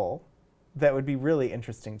couple that would be really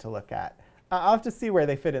interesting to look at. I'll have to see where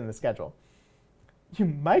they fit in the schedule. You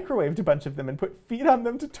microwaved a bunch of them and put feet on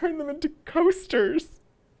them to turn them into coasters.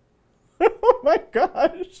 Oh my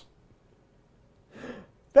gosh.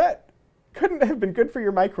 That couldn't have been good for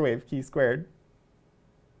your microwave, Key Squared.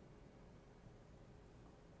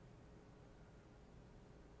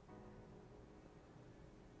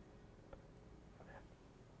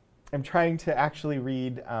 I'm trying to actually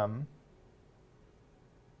read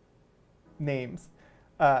names.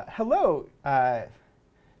 Hello,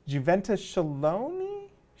 Juventa Shaloni?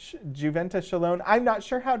 Juventa Shalone. I'm not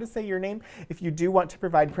sure how to say your name. If you do want to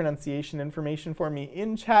provide pronunciation information for me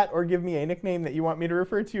in chat or give me a nickname that you want me to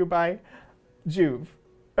refer to you by, Juve.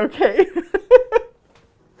 Okay.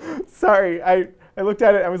 Sorry, I looked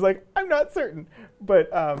at it, I was like, I'm not certain. But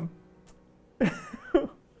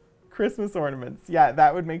Christmas ornaments. Yeah,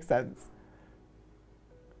 that would make sense.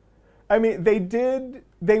 I mean,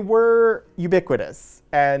 they were ubiquitous,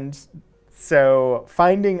 and so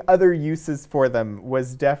finding other uses for them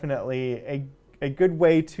was definitely a good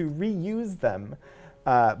way to reuse them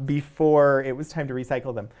before it was time to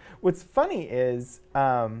recycle them. What's funny is,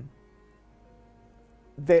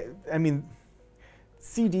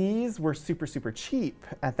 CDs were super cheap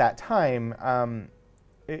at that time.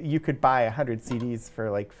 You could buy 100 CDs for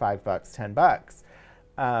like $5, $10.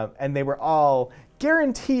 And they were all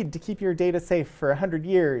guaranteed to keep your data safe for 100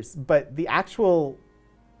 years, but the actual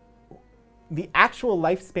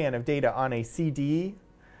lifespan of data on a CD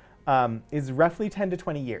is roughly 10 to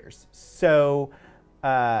 20 years. So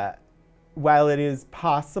while it is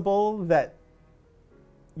possible that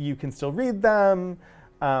you can still read them,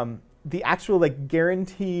 the actual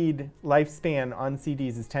guaranteed lifespan on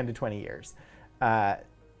CDs is 10 to 20 years.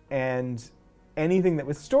 And anything that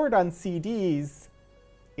was stored on CDs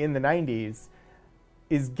in the 90s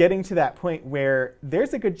is getting to that point where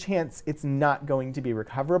there's a good chance it's not going to be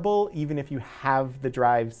recoverable, even if you have the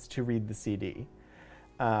drives to read the CD.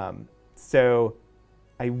 So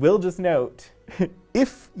I will just note,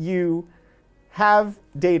 if you have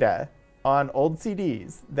data on old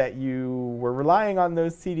CDs that you were relying on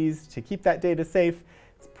those CDs to keep that data safe,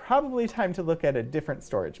 it's probably time to look at a different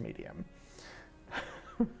storage medium.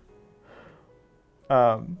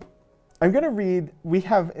 I'm going to read, we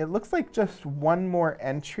have, it looks like just one more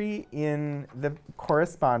entry in the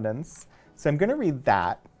correspondence. So I'm going to read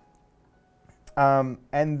that.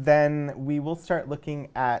 And then we will start looking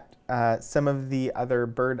at some of the other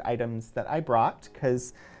bird items that I brought,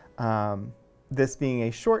 because this being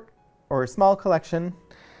a short or a small collection,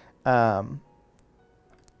 it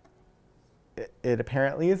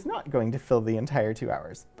apparently is not going to fill the entire 2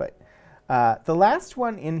 hours. But the last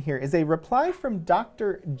one in here is a reply from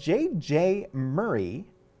Dr. J.J. Murray,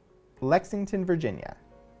 Lexington, Virginia.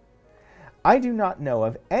 I do not know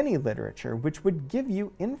of any literature which would give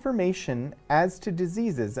you information as to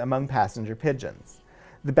diseases among passenger pigeons.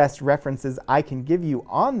 The best references I can give you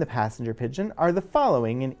on the passenger pigeon are the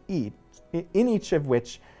following, in each of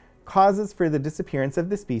which causes for the disappearance of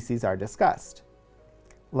the species are discussed.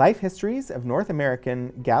 Life Histories of North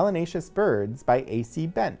American Gallinaceous Birds by A.C.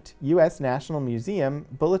 Bent, U.S. National Museum,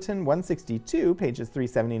 Bulletin 162, pages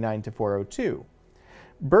 379 to 402.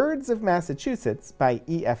 Birds of Massachusetts by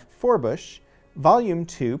E.F. Forbush, Volume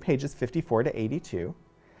 2, pages 54 to 82.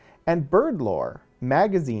 And Bird Lore,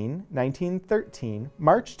 Magazine, 1913,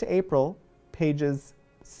 March to April, pages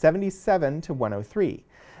 77 to 103.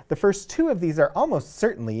 The first two of these are almost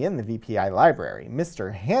certainly in the VPI library.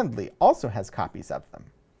 Mr. Handley also has copies of them.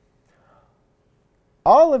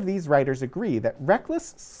 All of these writers agree that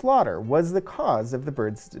reckless slaughter was the cause of the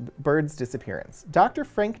bird's disappearance. Dr.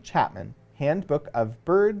 Frank Chapman, Handbook of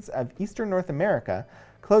Birds of Eastern North America,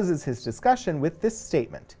 closes his discussion with this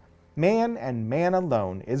statement: man and man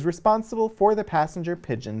alone is responsible for the passenger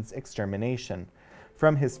pigeon's extermination.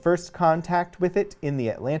 From his first contact with it in the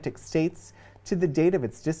Atlantic states to the date of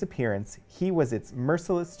its disappearance, he was its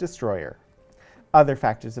merciless destroyer. Other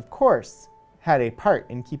factors, of course, had a part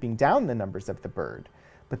in keeping down the numbers of the bird,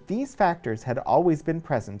 but these factors had always been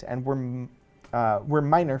present and were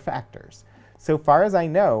minor factors. So far as I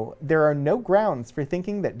know, there are no grounds for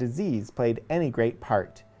thinking that disease played any great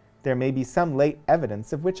part. There may be some late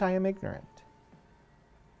evidence of which I am ignorant.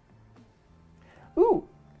 Ooh,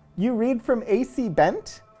 you read from A.C.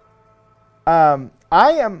 Bent? I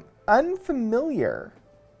am unfamiliar,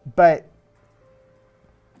 but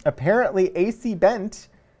apparently A.C. Bent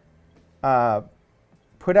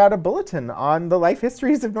put out a bulletin on the life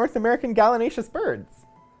histories of North American gallinaceous birds.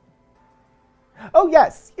 Oh,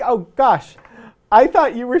 yes. Oh, gosh. I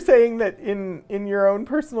thought you were saying that in your own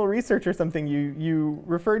personal research or something, you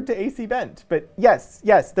referred to A.C. Bent. But yes,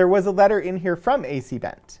 there was a letter in here from A.C.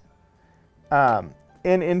 Bent. And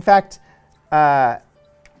in fact, where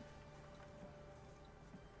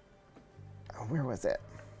was it?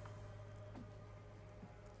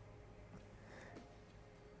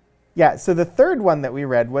 Yeah, so the third one that we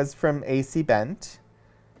read was from A.C. Bent.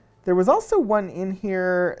 There was also one in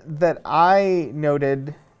here that I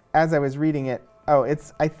noted as I was reading it. Oh,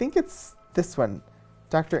 I think it's this one,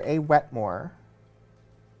 Dr. A. Wetmore.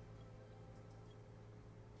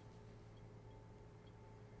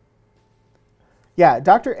 Yeah,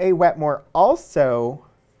 Dr. A. Wetmore also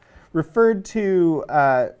referred to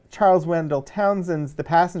Charles Wendell Townsend's The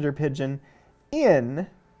Passenger Pigeon in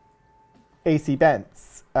A.C.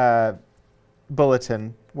 Bent's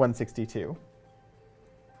Bulletin 162.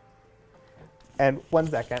 And 1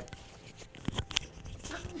 second.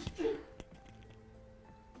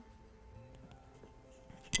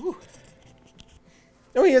 Ooh.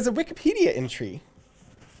 Oh, he has a Wikipedia entry.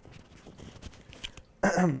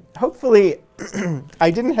 Hopefully, I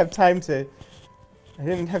didn't have time to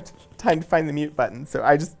find the mute button, so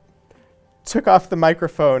I just took off the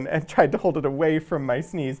microphone and tried to hold it away from my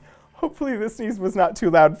sneeze. Hopefully, the sneeze was not too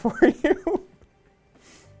loud for you.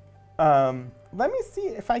 Let me see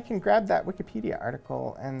if I can grab that Wikipedia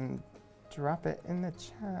article and drop it in the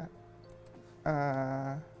chat.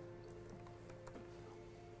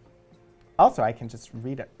 Also, I can just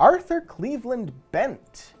read it. Arthur Cleveland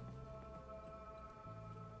Bent.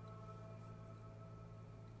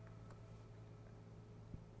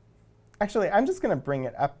 Actually, I'm just going to bring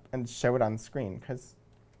it up and show it on screen, because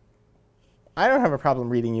I don't have a problem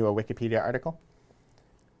reading you a Wikipedia article.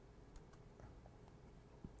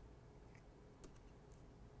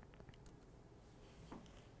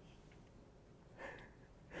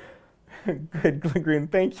 Good, Lagoon.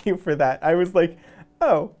 Thank you for that. I was like,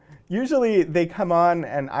 oh, usually they come on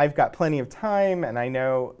and I've got plenty of time, and I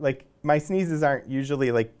know, like, my sneezes aren't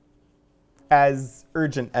usually, like, as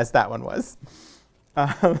urgent as that one was.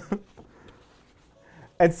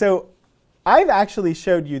 And so I've actually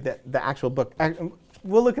showed you the actual book.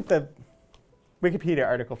 We'll look at the Wikipedia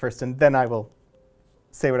article first, and then I will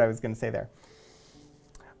say what I was going to say there.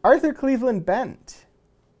 Arthur Cleveland Bent,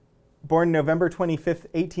 born November 25th,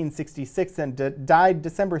 1866, and died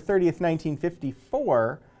December 30th,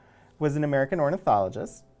 1954, was an American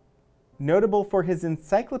ornithologist, notable for his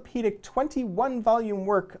encyclopedic 21-volume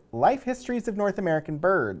work, Life Histories of North American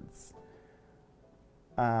Birds.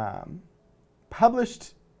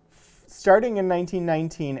 Published starting in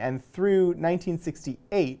 1919 and through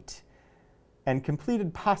 1968, and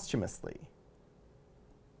completed posthumously.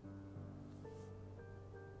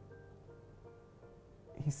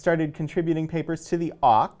 He started contributing papers to the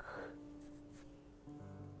Auk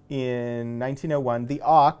in 1901. The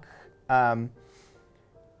Auk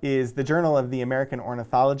is the Journal of the American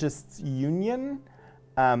Ornithologists' Union,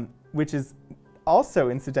 which is also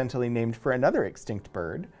incidentally named for another extinct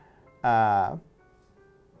bird.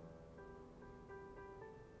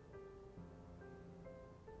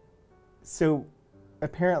 So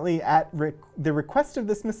apparently at the request of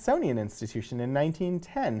the Smithsonian Institution in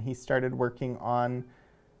 1910, he started working on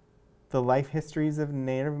the life histories of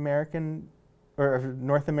Native American, or of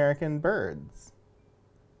North American birds.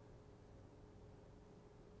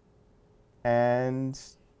 And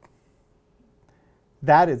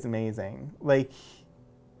that is amazing. Like,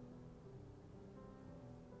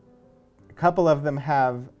 a couple of them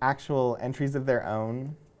have actual entries of their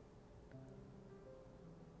own.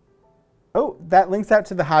 Oh, that links out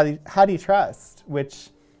to the Hathi Trust, which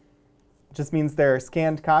just means they're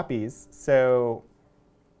scanned copies. So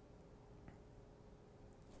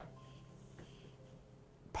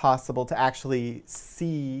possible to actually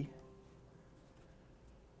see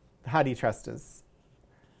the Hathi Trust is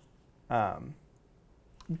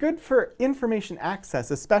good for information access,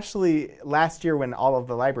 especially last year when all of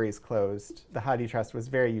the libraries closed. The Hathi Trust was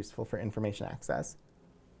very useful for information access.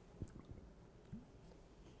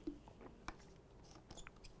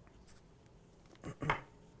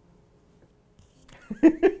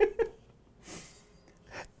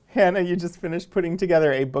 Hannah, you just finished putting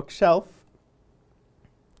together a bookshelf.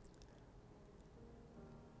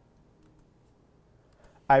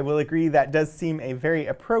 I will agree that does seem a very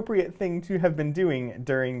appropriate thing to have been doing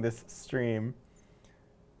during this stream.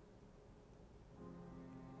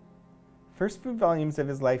 First few volumes of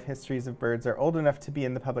his life histories of birds are old enough to be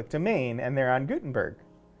in the public domain, and they're on Gutenberg.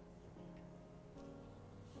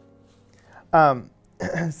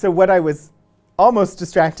 So what I was almost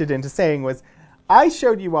distracted into saying was, I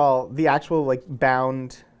showed you all the actual like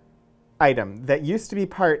bound item that used to be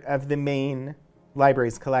part of the main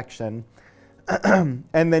library's collection and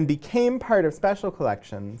then became part of special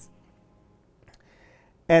collections.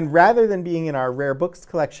 And rather than being in our rare books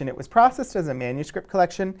collection, it was processed as a manuscript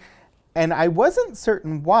collection. And I wasn't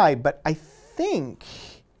certain why, but I think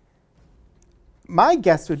my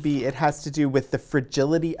guess would be it has to do with the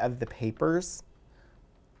fragility of the papers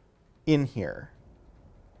in here.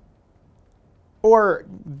 Or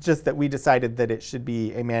just that we decided that it should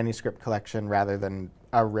be a manuscript collection rather than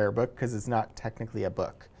a rare book, because it's not technically a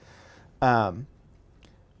book.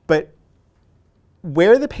 But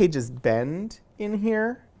where the pages bend in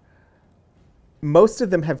here, most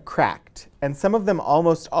of them have cracked, and some of them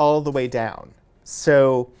almost all the way down.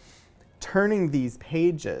 So turning these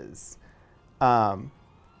pages,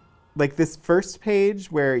 like this first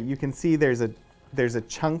page where you can see there's a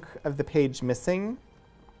chunk of the page missing.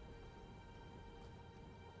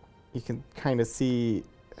 You can kind of see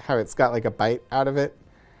how it's got like a bite out of it.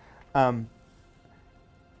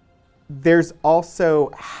 There's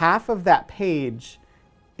also half of that page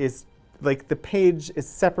is like the page is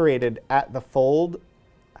separated at the fold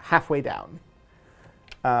halfway down.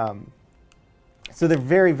 So they're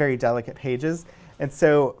very, very delicate pages. And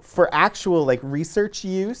so for actual like research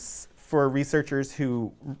use, for researchers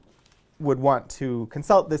who would want to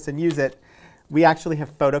consult this and use it, we actually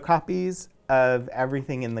have photocopies of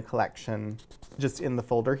everything in the collection just in the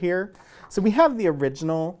folder here. So we have the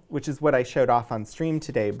original, which is what I showed off on stream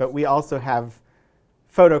today, but we also have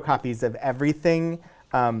photocopies of everything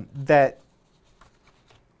that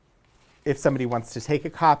if somebody wants to take a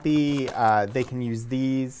copy, they can use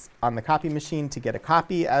these on the copy machine to get a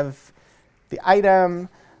copy of the item,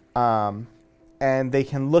 and they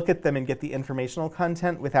can look at them and get the informational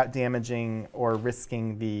content without damaging or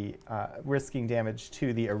risking damage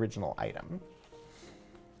to the original item.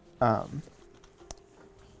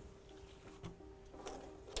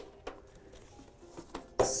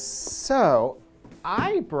 So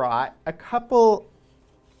I brought a couple.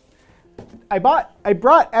 I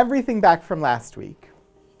brought everything back from last week.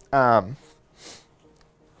 So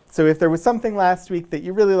if there was something last week that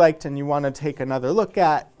you really liked and you want to take another look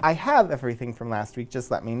at, I have everything from last week.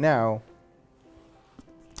 Just let me know.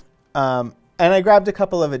 And I grabbed a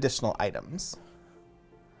couple of additional items.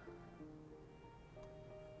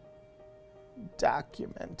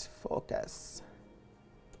 Document focus.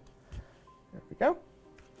 There we go.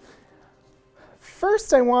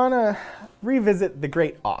 First, I want to revisit the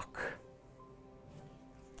Great Auk.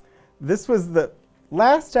 This was the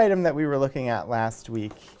last item that we were looking at last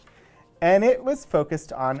week, and it was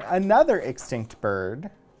focused on another extinct bird,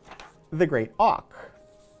 the Great Auk.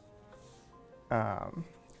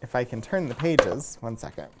 If I can turn the pages, one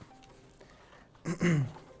second.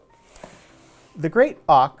 The Great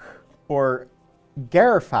Auk, or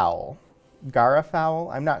Garefowl,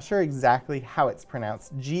 I'm not sure exactly how it's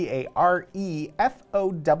pronounced, G-A-R-E-F-O-W-L.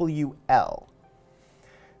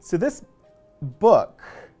 So this book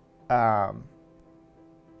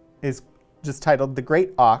is just titled The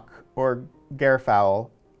Great Auk, or Garefowl,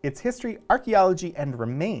 Its History, Archaeology, and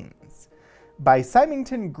Remains by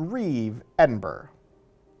Symington Grieve, Edinburgh.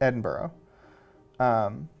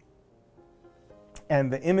 And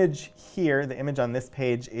the image here, the image on this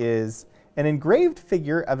page, is an engraved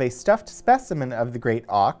figure of a stuffed specimen of the Great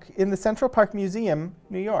Auk in the Central Park Museum,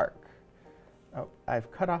 New York. Oh, I've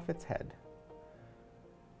cut off its head.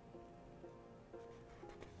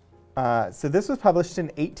 So this was published in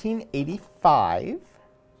 1885.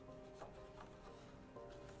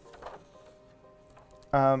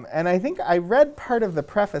 And I think I read part of the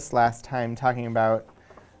preface last time talking about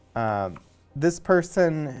this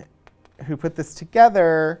person who put this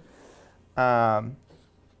together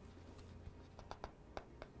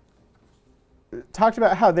talked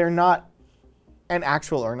about how they're not an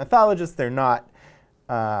actual ornithologist. They're not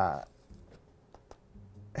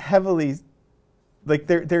heavily, like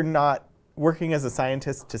they're not working as a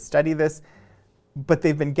scientist to study this, but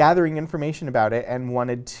they've been gathering information about it and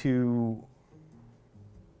wanted to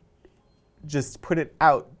just put it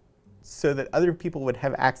out so that other people would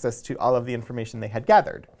have access to all of the information they had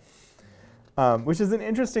gathered, which is an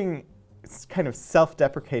interesting kind of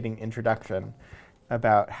self-deprecating introduction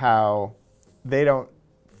about how they don't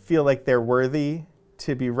feel like they're worthy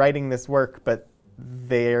to be writing this work, but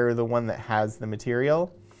they're the one that has the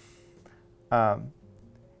material.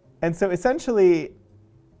 And so essentially,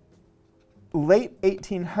 late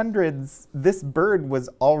 1800s, this bird was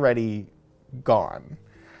already gone.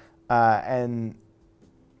 And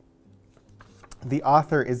the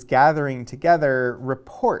author is gathering together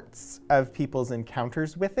reports of people's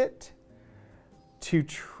encounters with it to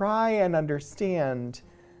try and understand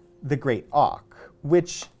the great auk,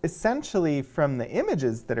 which essentially, from the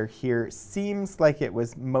images that are here, seems like it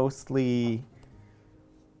was mostly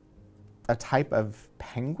a type of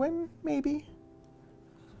penguin, maybe?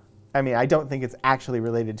 I mean, I don't think it's actually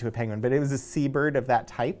related to a penguin, but it was a seabird of that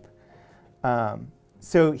type.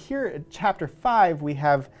 So here at chapter 5, we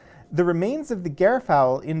have the remains of the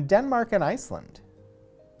gerfowl in Denmark and Iceland.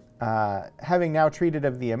 Having now treated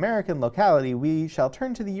of the American locality, we shall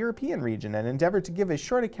turn to the European region and endeavor to give a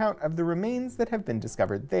short account of the remains that have been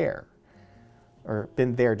discovered there, or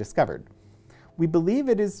been there discovered. We believe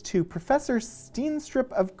it is to Professor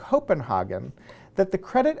Steenstrup of Copenhagen that the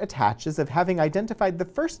credit attaches of having identified the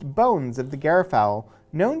first bones of the gerfowl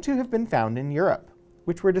known to have been found in Europe,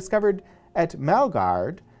 which were discovered at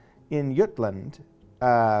Malgard in Jutland.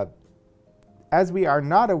 As we are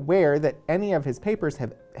not aware that any of his papers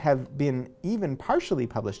have been even partially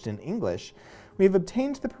published in English, we have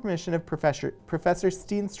obtained the permission of Professor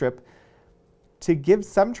Steenstrup to give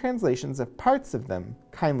some translations of parts of them,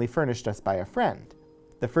 kindly furnished us by a friend.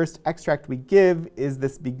 The first extract we give is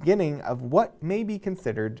this beginning of what may be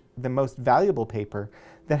considered the most valuable paper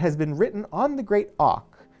that has been written on the great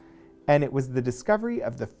auk, and it was the discovery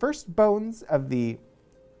of the first bones of the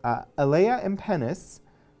Alea impennis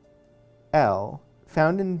L,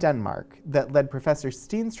 found in Denmark, that led Professor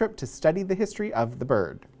Steenstrup to study the history of the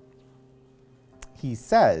bird. He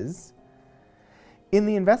says, in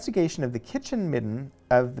the investigation of the kitchen midden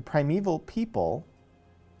of the primeval people,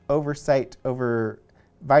 oversight over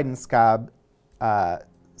Weidenskab,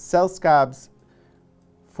 Selskabs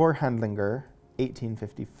Forhandlinger,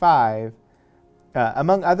 1855,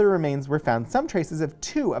 among other remains were found some traces of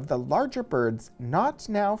 2 of the larger birds not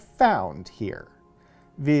now found here,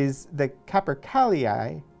 viz. The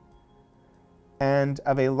capercaillie, and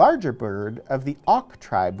of a larger bird of the auk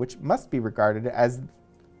tribe, which must be regarded as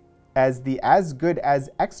the as good as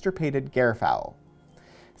extirpated gerfowl.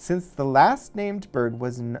 Since the last named bird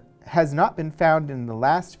has not been found in the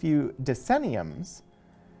last few decenniums,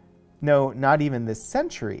 no, not even this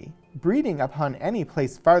century, breeding upon any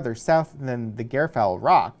place farther south than the Gerfowl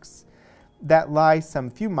Rocks, that lie some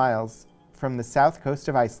few miles from the south coast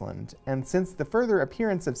of Iceland, and since the further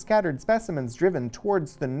appearance of scattered specimens driven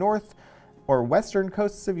towards the north or western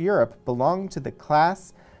coasts of Europe belong to the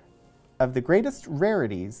class of the greatest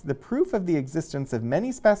rarities, the proof of the existence of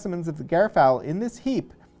many specimens of the gerfowl in this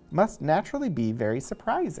heap must naturally be very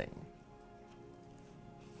surprising.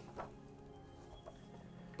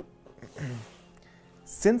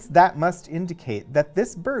 Since that must indicate that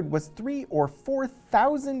this bird was 3,000 or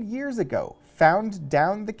 4,000 years ago found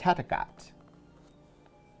down the Kattegat.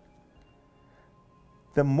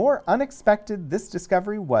 The more unexpected this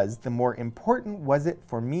discovery was, the more important was it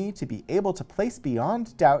for me to be able to place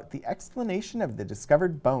beyond doubt the explanation of the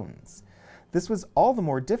discovered bones. This was all the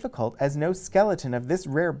more difficult as no skeleton of this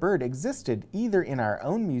rare bird existed either in our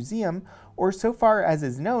own museum or, so far as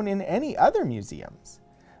is known, in any other museums.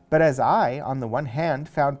 But as I, on the one hand,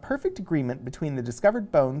 found perfect agreement between the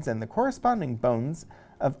discovered bones and the corresponding bones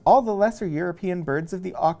of all the lesser European birds of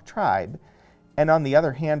the auk tribe, and on the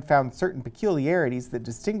other hand found certain peculiarities that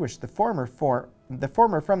distinguished the former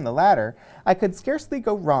from the latter, I could scarcely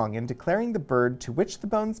go wrong in declaring the bird to which the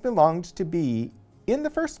bones belonged to be, in the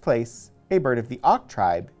first place, a bird of the auk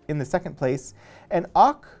tribe, in the second place, an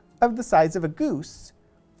auk of the size of a goose,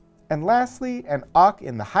 and lastly, an auk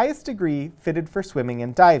in the highest degree fitted for swimming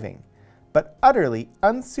and diving, but utterly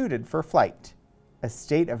unsuited for flight, a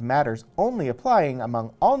state of matters only applying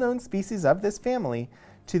among all known species of this family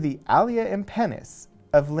to the Alea impennis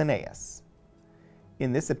of Linnaeus.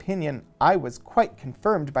 In this opinion, I was quite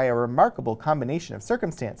confirmed by a remarkable combination of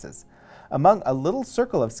circumstances. Among a little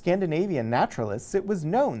circle of Scandinavian naturalists, it was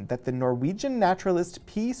known that the Norwegian naturalist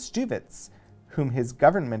P. Stuvitz, whom his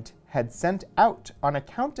government had sent out on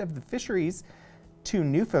account of the fisheries to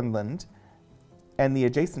Newfoundland and the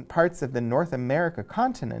adjacent parts of the North America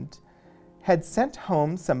continent, had sent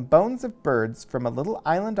home some bones of birds from a little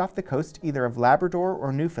island off the coast either of Labrador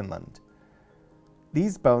or Newfoundland.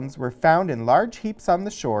 These bones were found in large heaps on the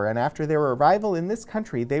shore, and after their arrival in this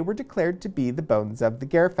country they were declared to be the bones of the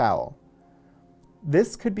gerfowl.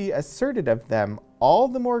 This could be asserted of them all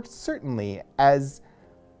the more certainly as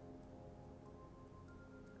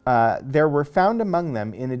there were found among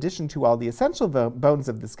them, in addition to all the essential bones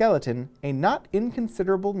of the skeleton, a not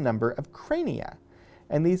inconsiderable number of crania,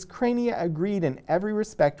 and these crania agreed in every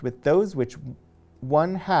respect with those which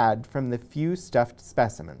one had from the few stuffed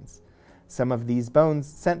specimens. Some of these bones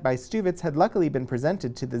sent by Stuvitz had luckily been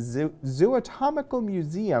presented to the Zootomical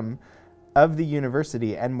Museum of the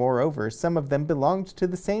university, and moreover, some of them belonged to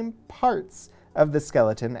the same parts of the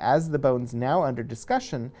skeleton as the bones now under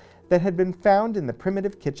discussion that had been found in the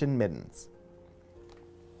primitive kitchen middens.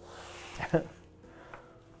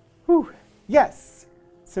 Whew. Yes,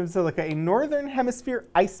 so like a northern hemisphere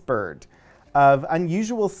ice bird of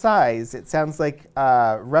unusual size. It sounds like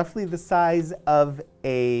roughly the size of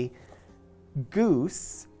a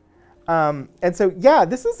goose. And so, yeah,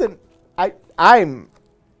 this isn't, I'm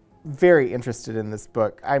very interested in this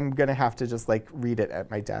book. I'm going to have to just like read it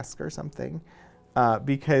at my desk or something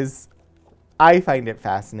because I find it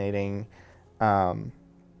fascinating.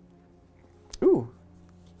 Ooh,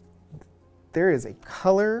 there is a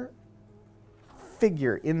color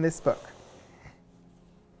figure in this book.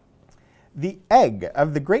 The egg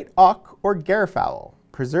of the great auk or gairfowl,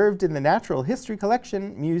 preserved in the Natural History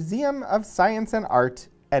Collection, Museum of Science and Art,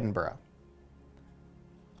 Edinburgh.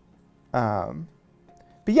 But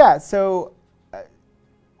yeah, so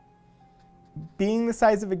being the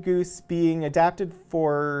size of a goose, being adapted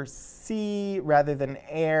for sea rather than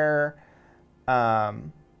air,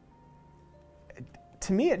 to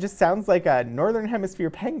me it just sounds like a northern hemisphere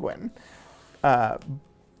penguin.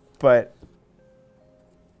 But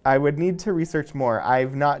I would need to research more.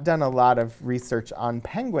 I've not done a lot of research on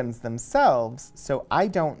penguins themselves, so I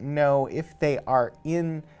don't know if they are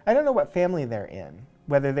in, I don't know what family they're in,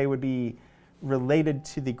 whether they would be related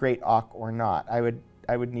to the great auk or not. I would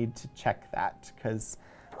need to check that because,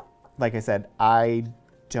 like I said, I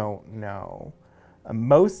don't know.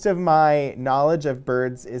 Most of my knowledge of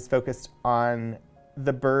birds is focused on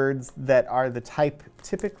the birds that are the type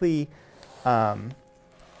typically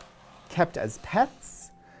kept as pets.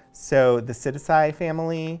 So the Psittaci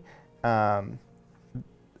family,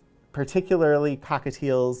 particularly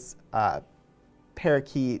cockatiels,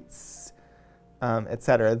 parakeets,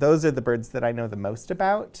 etc. Those are the birds that I know the most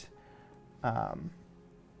about.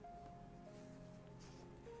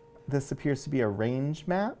 This appears to be a range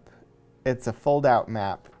map. It's a fold-out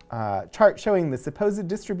map. Chart showing the supposed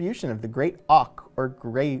distribution of the great auk or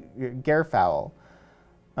gairfowl.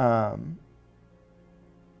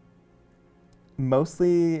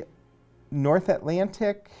 Mostly North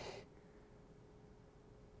Atlantic,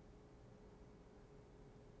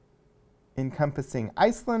 encompassing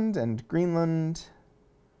Iceland and Greenland,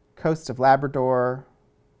 coast of Labrador,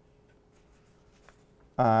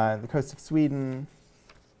 the coast of Sweden.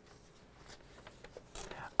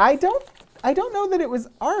 I don't know that it was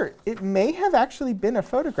art. It may have actually been a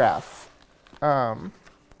photograph. I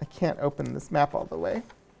can't open this map all the way.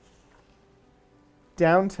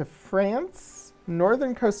 Down to France,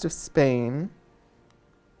 northern coast of Spain,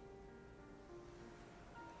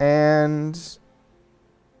 and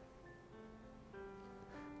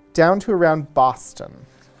down to around Boston.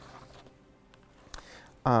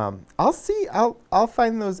 I'll see. I'll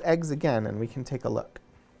find those eggs again, and we can take a look.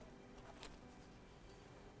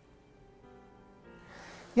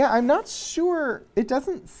 Yeah, I'm not sure. It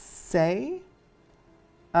doesn't say.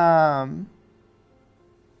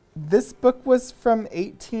 This book was from the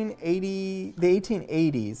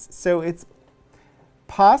 1880s, so it's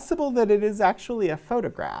possible that it is actually a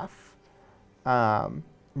photograph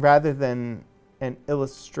rather than an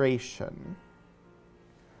illustration.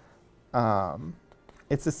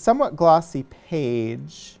 It's a somewhat glossy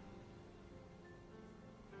page.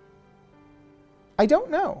 I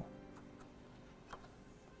don't know.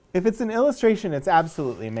 If it's an illustration, it's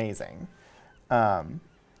absolutely amazing.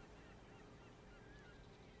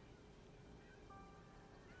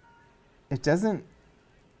 It doesn't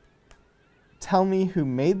tell me who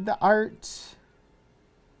made the art.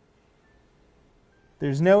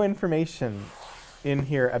 There's no information in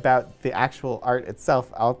here about the actual art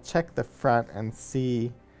itself. I'll check the front and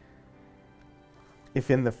see if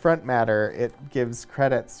in the front matter it gives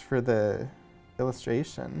credits for the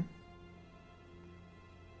illustration.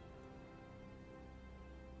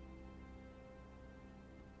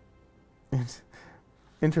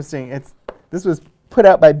 Interesting. This was put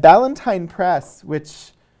out by Ballantine Press,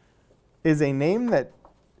 which is a name that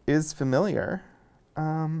is familiar.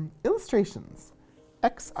 Illustrations.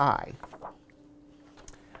 XI.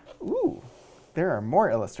 Ooh, there are more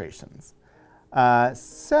illustrations.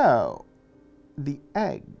 So, the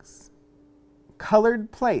eggs. Colored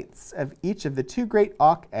plates of each of the two great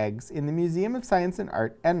auk eggs in the Museum of Science and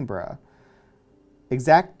Art, Edinburgh.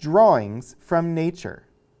 exact drawings from nature,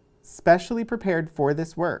 specially prepared for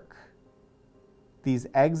this work. These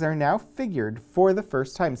eggs are now figured for the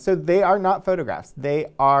first time. So they are not photographs. They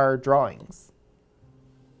are drawings.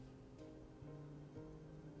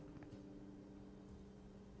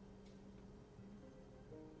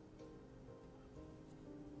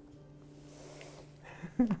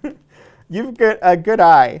 You've got a good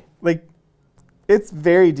eye. Like, it's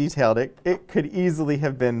very detailed. It could easily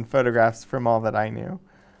have been photographs from all that I knew.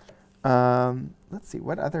 Let's see,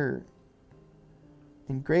 what other...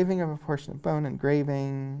 Engraving of a portion of bone,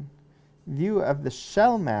 engraving, view of the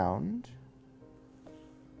shell mound,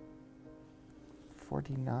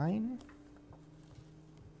 49.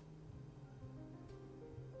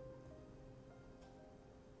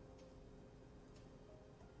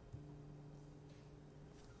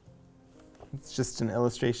 It's just an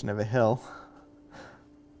illustration of a hill.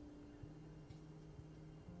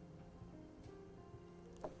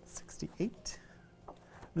 I'm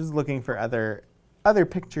just looking for other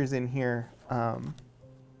pictures in here.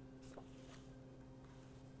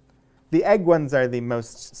 The egg ones are the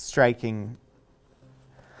most striking.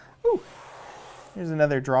 Ooh, here's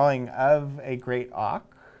another drawing of a great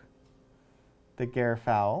auk, the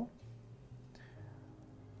gerfowl.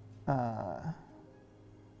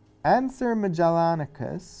 Anser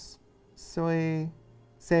magellanicus,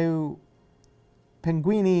 seu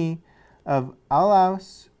penguini of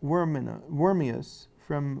Alaus wormius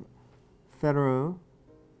from Federo,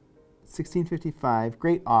 1655,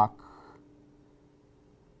 great auk,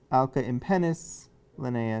 Alca impennis,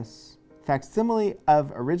 Linnaeus, facsimile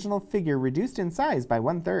of original figure reduced in size by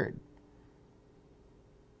 1/3.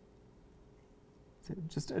 So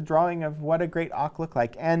just a drawing of what a great auk looked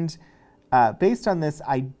like. And based on this,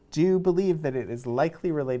 I do believe that it is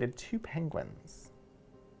likely related to penguins.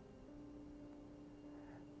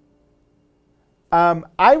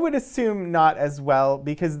 I would assume not as well,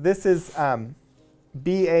 because this is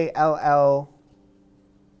B-A-L-L-Y.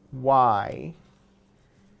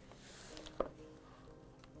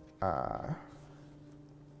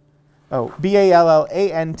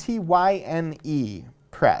 B-A-L-L-A-N-T-Y-N-E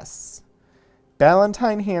Press.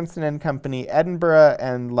 Ballantyne, Hanson and Company, Edinburgh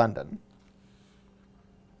and London.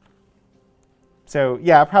 So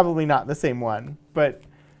yeah, probably not the same one, but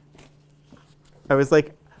I was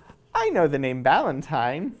like, I know the name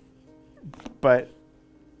Ballantyne, but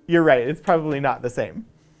you're right, it's probably not the same.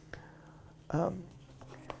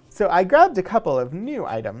 So I grabbed a couple of new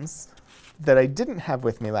items that I didn't have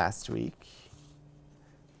with me last week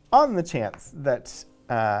on the chance that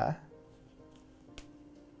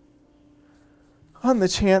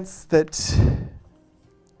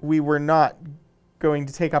we were not going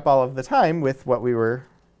to take up all of the time with what we were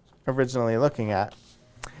originally looking at.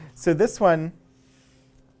 So this one,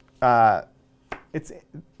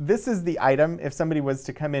 this is the item. If somebody was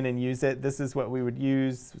to come in and use it, this is what we would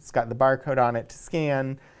use. It's got the barcode on it to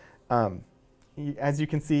scan. As you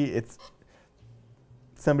can see,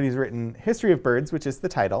 somebody's written History of Birds, which is the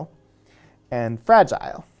title, and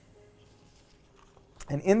Fragile.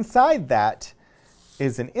 And inside that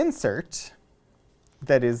is an insert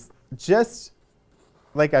that is just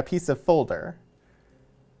like a piece of folder.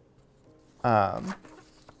 And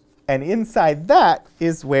inside that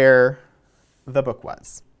is where the book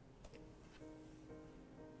was.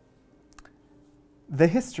 The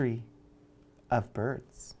History of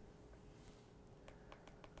Birds.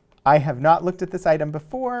 I have not looked at this item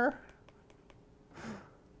before.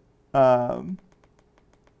 It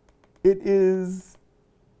is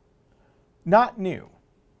not new.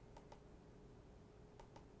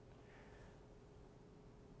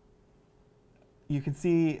 You can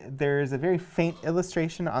see there's a very faint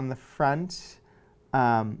illustration on the front.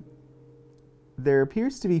 There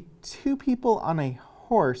appears to be two people on a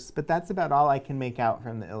horse, but that's about all I can make out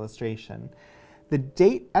from the illustration. The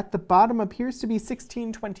date at the bottom appears to be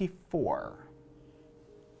 1624.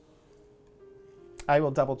 I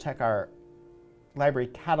will double check our library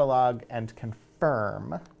catalog and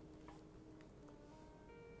confirm.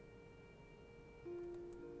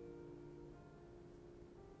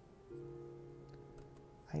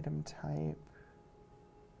 Item type.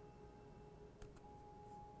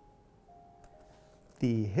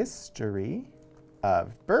 The History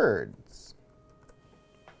of Birds.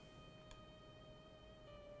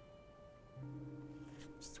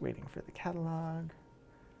 Just waiting for the catalog.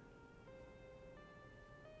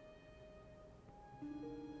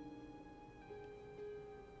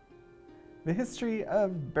 The History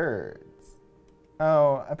of Birds.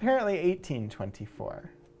 Oh, apparently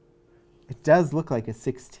 1824. It does look like a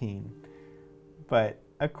 16, but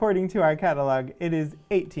according to our catalog, it is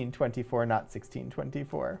 1824, not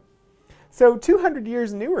 1624. So 200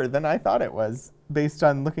 years newer than I thought it was, based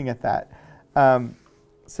on looking at that.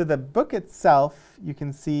 So the book itself, you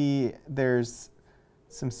can see there's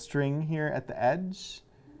some string here at the edge,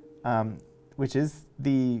 which is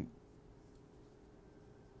the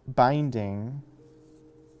binding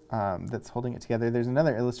that's holding it together. There's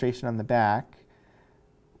another illustration on the back,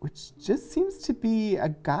 which just seems to be a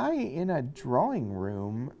guy in a drawing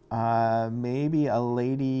room, maybe a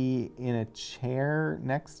lady in a chair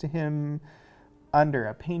next to him under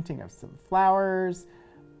a painting of some flowers.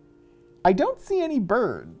 I don't see any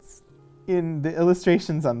birds in the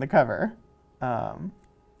illustrations on the cover.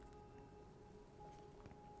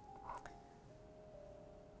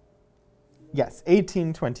 Yes,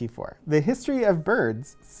 1824. The History of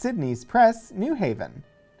Birds, Sydney's Press, New Haven,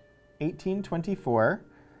 1824.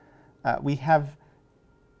 We have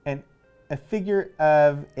a figure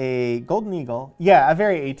of a golden eagle. Yeah, a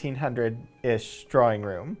very 1800-ish drawing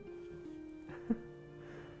room.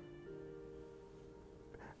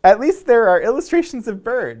 At least there are illustrations of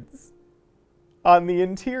birds on the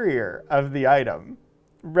interior of the item,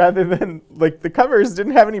 rather than, like, the covers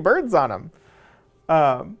didn't have any birds on them.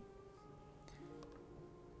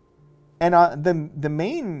 And the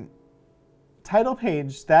main title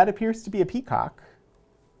page, that appears to be a peacock.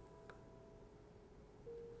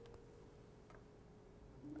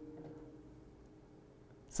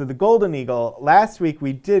 So the golden eagle, last week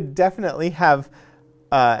we did definitely have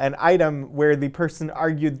an item where the person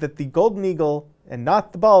argued that the golden eagle and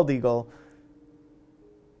not the bald eagle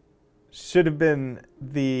should have been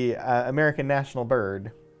the American national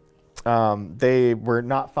bird. They were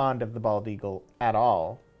not fond of the bald eagle at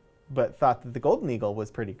all, but thought that the golden eagle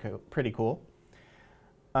was pretty cool.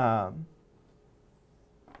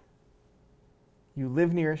 You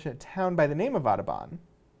live near a town by the name of Audubon,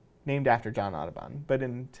 named after John Audubon, but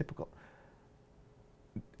in typical,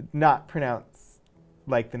 not pronounced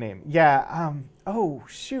like the name. Yeah, oh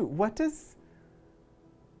shoot, what does,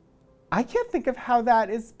 I can't think of how that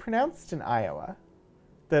is pronounced in Iowa,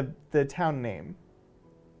 the town name.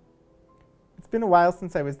 It's been a while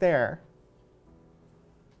since I was there.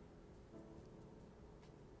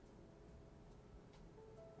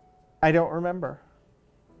 I don't remember.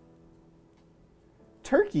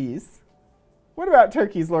 Turkeys? What about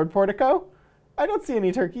turkeys, Lord Portico? I don't see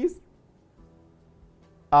any turkeys.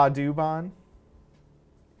 Audubon.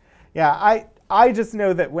 Yeah, I just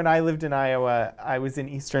know that when I lived in Iowa, I was in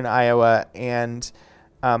eastern Iowa, and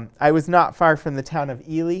I was not far from the town of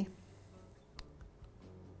Ely,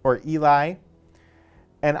 or Eli,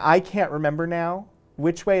 and I can't remember now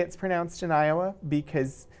which way it's pronounced in Iowa,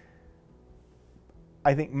 because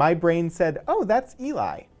I think my brain said, oh, that's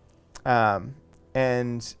Eli.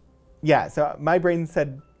 And yeah, so my brain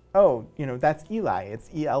said, oh, you know, that's Eli. It's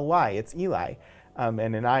E-L-Y. It's Eli.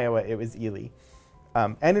 And in Iowa, it was Ely.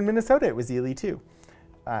 And in Minnesota, it was Ely, too.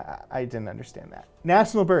 I didn't understand that.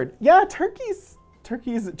 National bird. Yeah, turkeys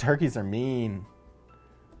are mean.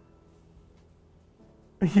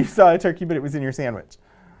 You saw a turkey, but it was in your sandwich.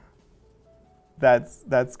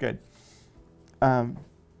 That's good.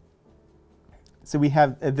 So we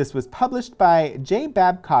have, this was published by J.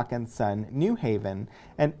 Babcock and Son, New Haven,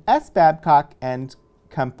 and S. Babcock and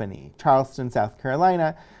Company, Charleston, South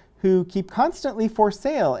Carolina, who keep constantly for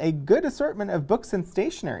sale a good assortment of books and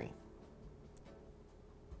stationery.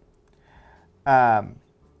 I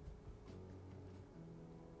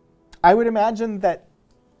would imagine that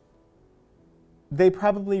they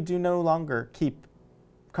probably do no longer keep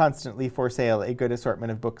constantly for sale a good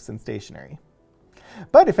assortment of books and stationery.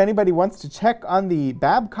 But if anybody wants to check on the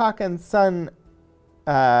Babcock and Son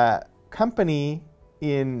Company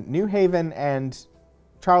in New Haven and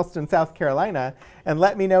Charleston, South Carolina, and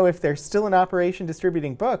let me know if they're still in operation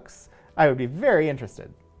distributing books, I would be very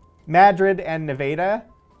interested. Madrid and Nevada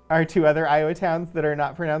are two other Iowa towns that are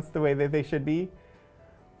not pronounced the way that they should be.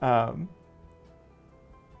 Yeah,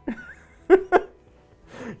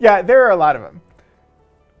 there are a lot of them.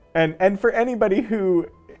 And for anybody who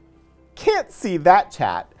can't see that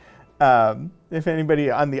chat, if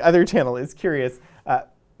anybody on the other channel is curious,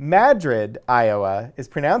 Madrid, Iowa is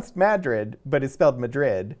pronounced Madrid, but is spelled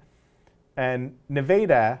Madrid. And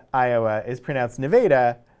Nevada, Iowa is pronounced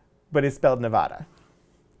Nevada, but is spelled Nevada.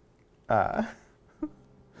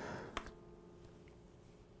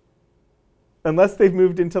 Unless they've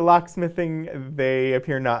moved into locksmithing, they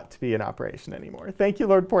appear not to be in operation anymore. Thank you,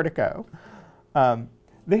 Lord Portico.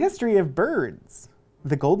 The history of birds.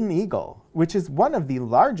 The golden eagle, which is one of the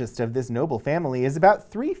largest of this noble family, is about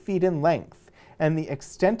 3 feet in length, and the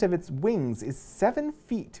extent of its wings is 7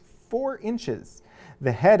 feet 4 inches.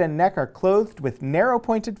 The head and neck are clothed with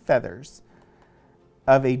narrow-pointed feathers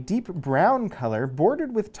of a deep brown color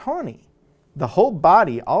bordered with tawny. The whole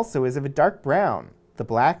body also is of a dark brown, the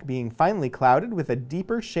black being finely clouded with a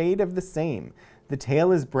deeper shade of the same. The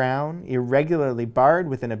tail is brown, irregularly barred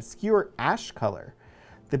with an obscure ash color.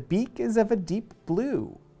 The beak is of a deep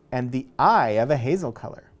blue, and the eye of a hazel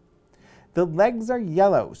color. The legs are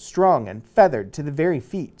yellow, strong, and feathered to the very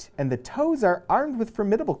feet, and the toes are armed with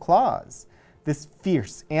formidable claws. This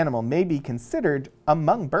fierce animal may be considered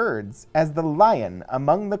among birds as the lion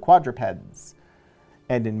among the quadrupeds,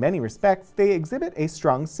 and in many respects they exhibit a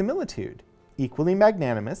strong similitude. Equally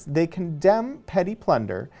magnanimous, they condemn petty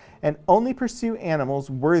plunder and only pursue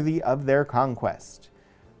animals worthy of their conquest.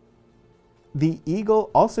 The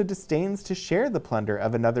eagle also disdains to share the plunder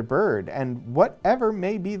of another bird, and whatever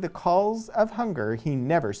may be the calls of hunger, he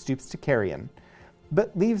never stoops to carrion,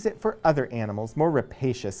 but leaves it for other animals more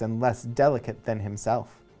rapacious and less delicate than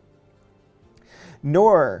himself.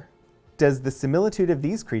 Nor does the similitude of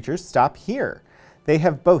these creatures stop here. They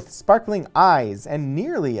have both sparkling eyes and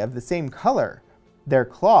nearly of the same color. Their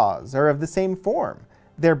claws are of the same form,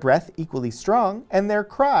 their breath equally strong, and their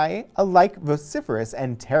cry alike vociferous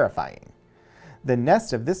and terrifying. The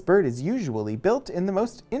nest of this bird is usually built in the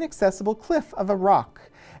most inaccessible cliff of a rock,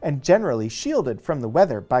 and generally shielded from the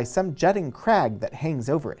weather by some jutting crag that hangs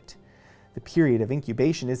over it. The period of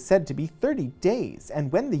incubation is said to be 30 days,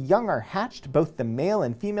 and when the young are hatched, both the male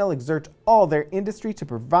and female exert all their industry to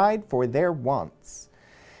provide for their wants.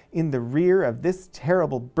 In the rear of this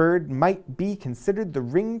terrible bird might be considered the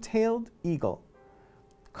ring-tailed eagle,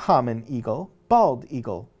 common eagle, bald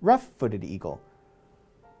eagle, rough-footed eagle,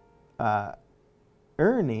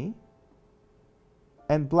 ernie,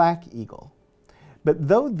 and black eagle. But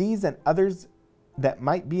though these and others that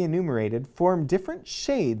might be enumerated form different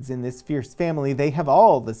shades in this fierce family, they have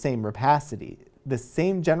all the same rapacity, the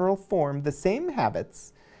same general form, the same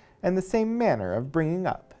habits, and the same manner of bringing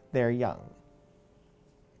up their young.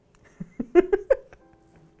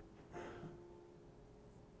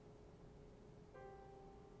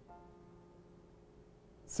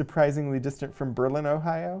 Surprisingly distant from Berlin,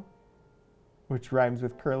 Ohio, which rhymes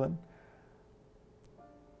with Curlin.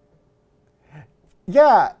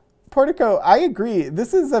 Yeah, Portico, I agree.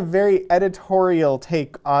 This is a very editorial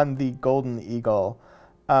take on the golden eagle.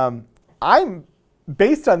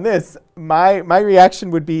 Based on this, my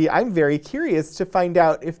reaction would be, I'm very curious to find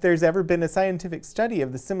out if there's ever been a scientific study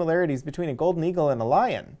of the similarities between a golden eagle and a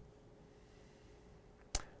lion.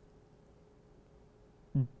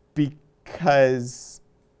 Because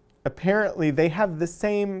apparently they have the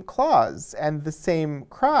same claws and the same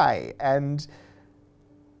cry, and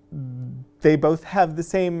they both have the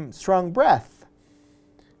same strong breath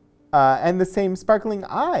and the same sparkling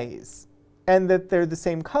eyes, and that they're the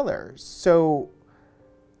same color. So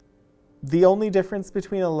the only difference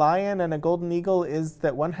between a lion and a golden eagle is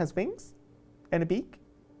that one has wings and a beak,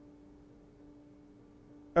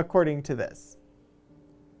 according to this.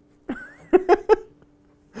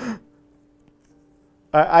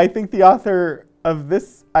 I think the author of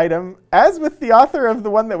this item, as with the author of the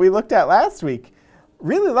one that we looked at last week,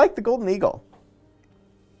 really liked the golden eagle.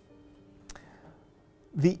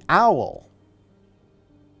 The owl.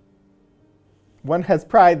 One has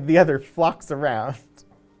pride, the other flocks around.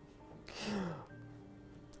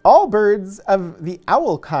 All birds of the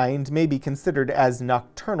owl kind may be considered as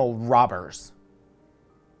nocturnal robbers,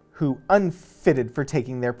 who, unfitted for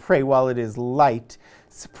taking their prey while it is light,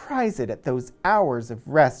 surprise it at those hours of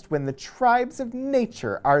rest when the tribes of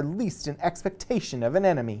nature are least in expectation of an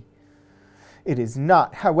enemy. It is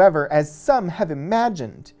not, however, as some have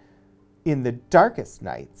imagined, in the darkest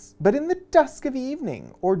nights, but in the dusk of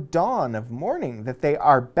evening or dawn of morning that they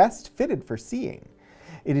are best fitted for seeing.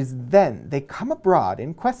 It is then they come abroad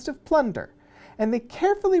in quest of plunder, and they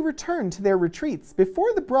carefully return to their retreats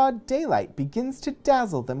before the broad daylight begins to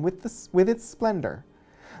dazzle them with its splendor.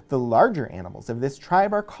 The larger animals of this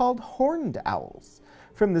tribe are called horned owls,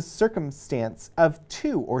 from the circumstance of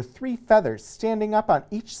 2 or 3 feathers standing up on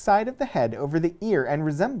each side of the head over the ear and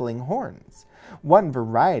resembling horns. One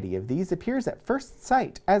variety of these appears at first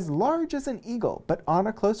sight as large as an eagle, but on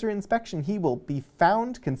a closer inspection he will be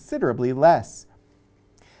found considerably less.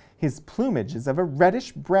 His plumage is of a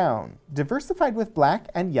reddish brown, diversified with black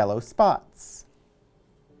and yellow spots.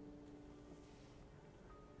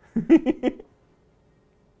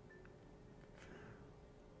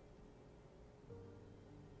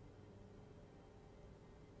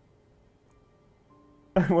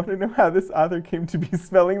 I want to know how this author came to be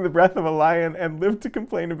smelling the breath of a lion and lived to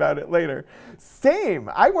complain about it later.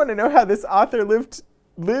 Same! I want to know how this author lived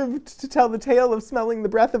to tell the tale of smelling the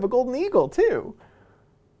breath of a golden eagle, too.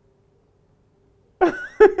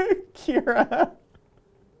 Kira.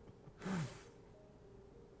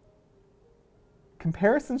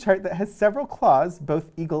 Comparison chart that has several claws,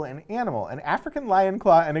 both eagle and animal. An African lion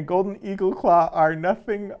claw and a golden eagle claw are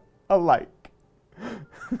nothing alike.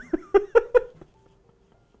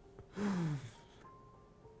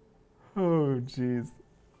 Oh, jeez.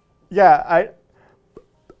 Yeah,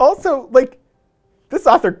 also, like, this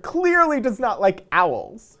author clearly does not like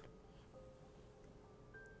owls.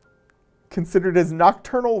 Considered as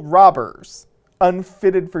nocturnal robbers,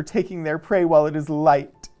 unfitted for taking their prey while it is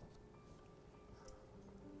light.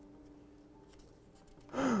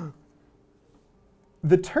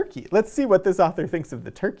 The turkey. Let's see what this author thinks of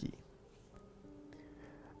the turkey.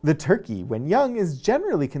 The turkey, when young, is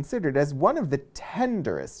generally considered as one of the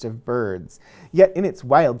tenderest of birds. Yet in its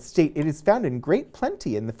wild state, it is found in great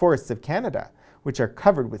plenty in the forests of Canada, which are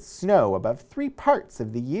covered with snow above 3 parts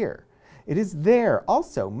of the year. It is there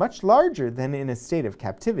also much larger than in a state of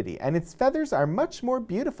captivity, and its feathers are much more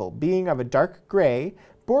beautiful, being of a dark gray,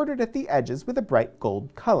 bordered at the edges with a bright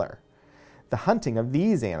gold color. The hunting of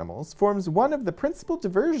these animals forms one of the principal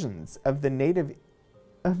diversions of the native.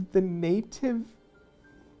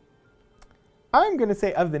 I'm going to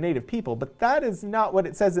say of the native people, but that is not what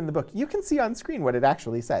it says in the book. You can see on screen what it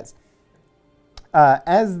actually says.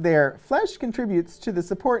 As their flesh contributes to the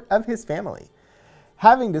support of his family.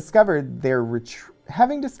 Having discovered their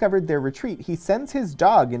retreat, he sends his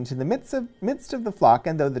dog into the midst of the flock,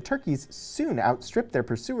 and though the turkeys soon outstrip their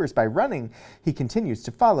pursuers by running, he continues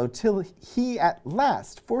to follow till he at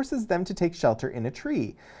last forces them to take shelter in a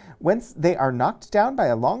tree, whence they are knocked down by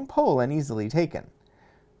a long pole and easily taken.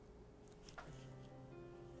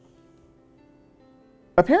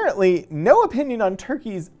 Apparently, no opinion on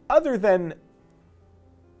turkeys other than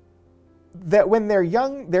that when they're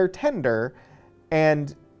young, they're tender,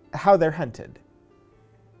 and how they're hunted.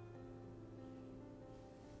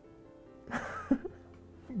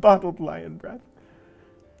 Bottled lion breath.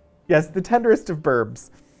 Yes, the tenderest of burbs.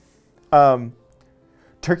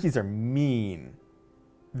 Turkeys are mean.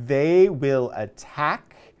 They will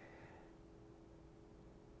attack,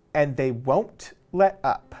 and they won't let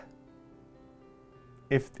up.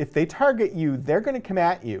 If they target you, they're going to come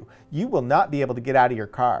at you. You will not be able to get out of your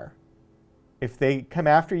car. If they come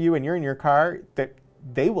after you and you're in your car,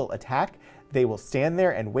 they will attack. They will stand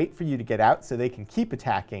there and wait for you to get out so they can keep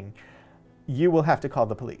attacking. You will have to call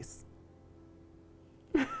the police.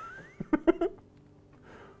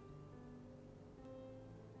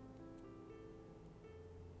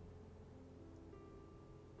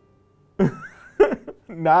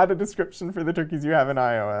 Not a description for the turkeys you have in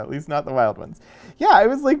Iowa, at least not the wild ones. Yeah, I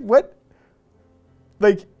was like, what?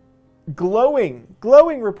 Like, glowing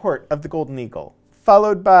report of the golden eagle,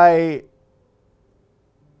 followed by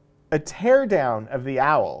a teardown of the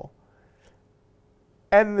owl.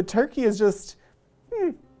 And the turkey is just,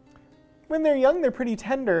 when they're young, they're pretty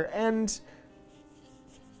tender, and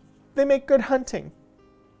they make good hunting.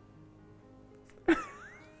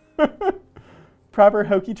 Proper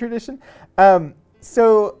Hokie tradition.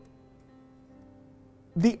 So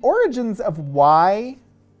the origins of why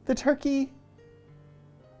the turkey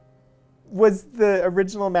was the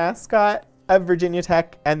original mascot of Virginia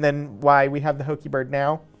Tech and then why we have the Hokie bird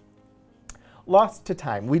now, lost to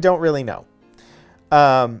time. We don't really know.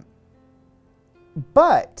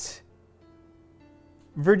 But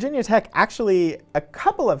Virginia Tech actually a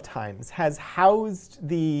couple of times has housed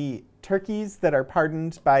the turkeys that are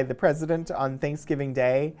pardoned by the president on Thanksgiving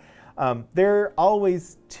Day. There are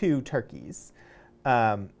always 2 turkeys.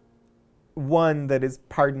 One that is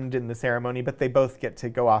pardoned in the ceremony, but they both get to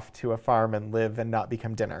go off to a farm and live and not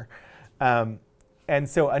become dinner. And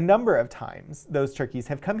so a number of times those turkeys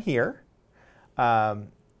have come here. I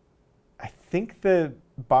think the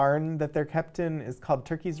barn that they're kept in is called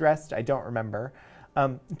Turkey's Rest. I don't remember.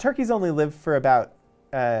 Turkeys only live for about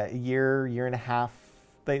a year and a half.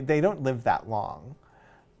 They don't live that long.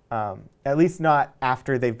 At least not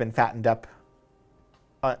after they've been fattened up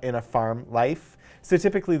in a farm life. So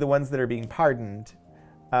typically the ones that are being pardoned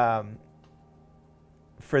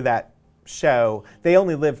for that show, they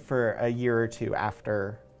only live for a year or 2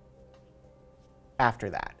 after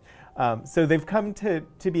that. So they've come to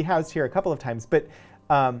be housed here a couple of times. But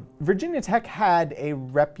Virginia Tech had a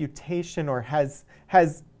reputation, or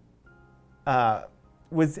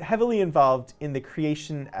was heavily involved in the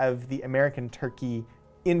creation of the American turkey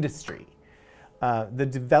industry, the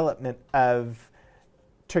development of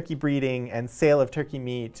turkey breeding and sale of turkey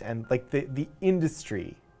meat, and like the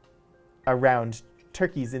industry around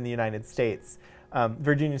turkeys in the United States.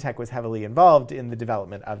 Virginia Tech was heavily involved in the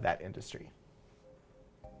development of that industry.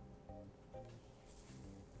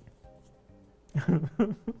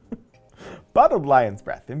 Bottled lion's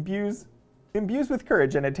breath imbues with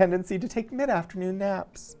courage and a tendency to take mid-afternoon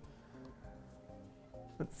naps.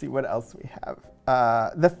 Let's see what else we have.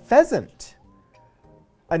 The pheasant,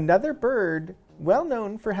 another bird well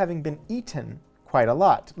known for having been eaten quite a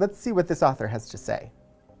lot. Let's see what this author has to say.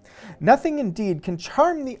 Nothing indeed can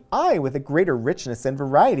charm the eye with a greater richness and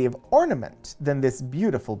variety of ornament than this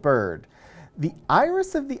beautiful bird. The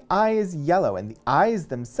iris of the eye is yellow, and the eyes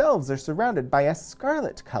themselves are surrounded by a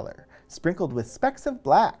scarlet color, sprinkled with specks of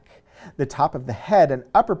black. The top of the head and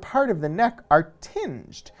upper part of the neck are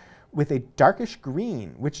tinged with a darkish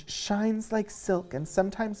green, which shines like silk and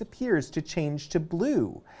sometimes appears to change to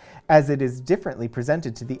blue, as it is differently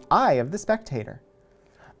presented to the eye of the spectator.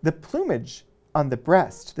 The plumage on the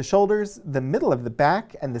breast, the shoulders, the middle of the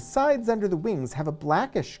back, and the sides under the wings have a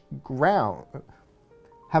blackish ground,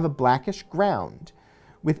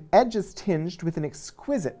 with edges tinged with an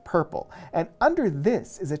exquisite purple, and under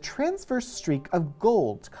this is a transverse streak of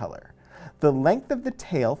gold color. The length of the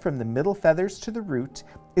tail from the middle feathers to the root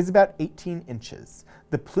is about 18 inches.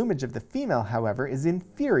 The plumage of the female, however, is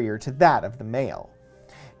inferior to that of the male.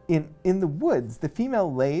 In the woods, the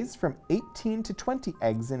female lays from 18 to 20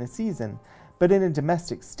 eggs in a season, but in a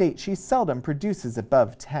domestic state, she seldom produces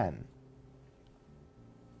above 10.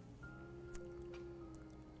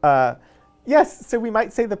 Yes, so we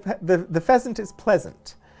might say the pheasant is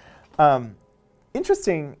pleasant.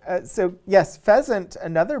 Interesting. So yes, pheasant,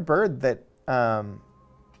 another bird that,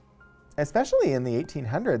 especially in the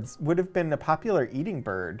 1800s, would have been a popular eating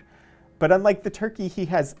bird. But unlike the turkey, he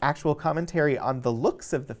has actual commentary on the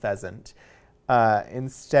looks of the pheasant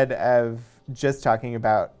instead of just talking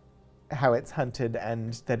about how it's hunted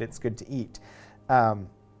and that it's good to eat.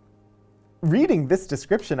 Reading this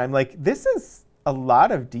description, I'm like, this is a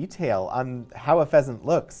lot of detail on how a pheasant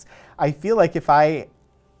looks. I feel like if I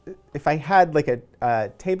had like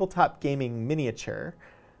a tabletop gaming miniature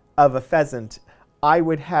of a pheasant, I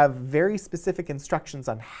would have very specific instructions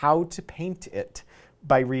on how to paint it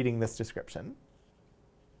by reading this description.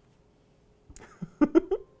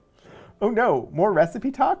 Oh no, more recipe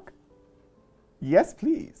talk? Yes,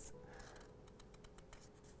 please.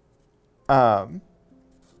 And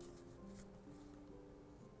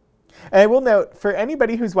I will note, for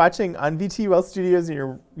anybody who's watching on VTUL Studios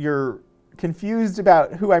and you're confused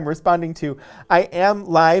about who I'm responding to, I am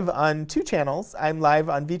live on 2 channels. I'm live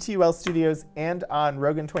on VTUL Studios and on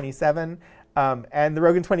Rogan27. And the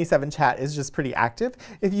Rogan27 chat is just pretty active.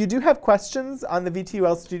 If you do have questions on the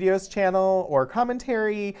VTUL Studios channel or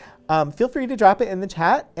commentary, feel free to drop it in the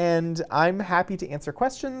chat, and I'm happy to answer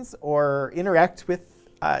questions or interact with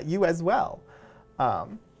you as well.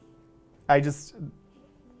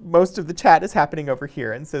 Most of the chat is happening over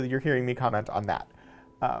here, and so you're hearing me comment on that.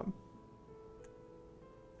 I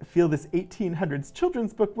feel this 1800s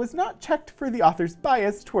children's book was not checked for the author's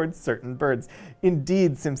bias towards certain birds.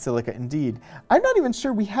 Indeed, Simsilica, indeed. I'm not even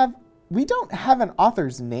sure we don't have an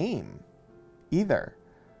author's name either.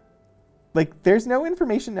 Like, there's no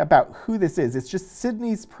information about who this is. It's just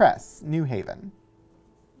Sydney's Press, New Haven.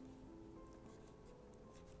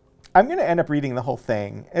 I'm going to end up reading the whole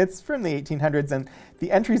thing. It's from the 1800s, and the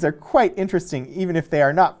entries are quite interesting, even if they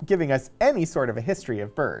are not giving us any sort of a history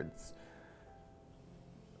of birds.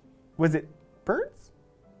 Was it birds?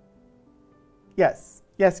 Yes.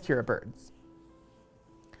 Yes, Kira, birds.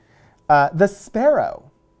 The sparrow.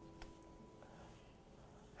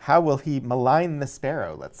 How will he malign the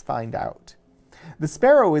sparrow? Let's find out. The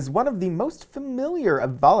sparrow is one of the most familiar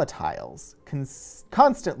of volatiles,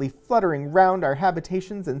 constantly fluttering round our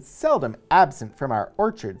habitations and seldom absent from our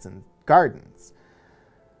orchards and gardens.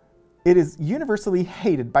 It is universally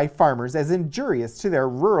hated by farmers as injurious to their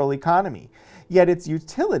rural economy, yet its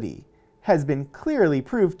utility has been clearly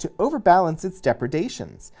proved to overbalance its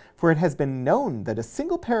depredations, for it has been known that a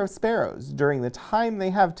single pair of sparrows, during the time they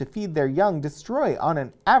have to feed their young, destroy on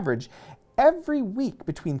an average every week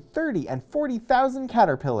between 30 and 40,000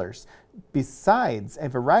 caterpillars, besides a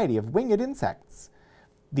variety of winged insects.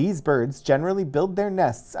 These birds generally build their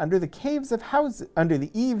nests under the eaves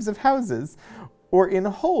of houses, or in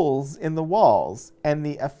holes in the walls, and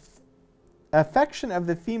the affection of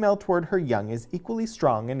the female toward her young is equally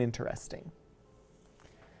strong and interesting.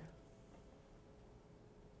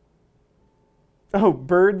 Oh,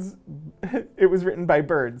 birds. It was written by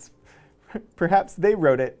birds. Perhaps they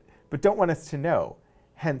wrote it, but don't want us to know.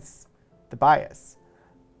 Hence the bias.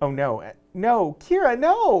 Oh no. No, Kira,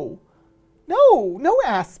 no! No, no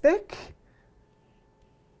aspic.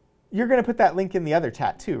 You're going to put that link in the other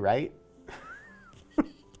chat too, right?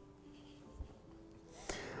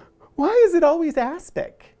 Why is it always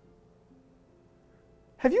aspic?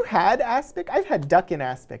 Have you had aspic? I've had duck in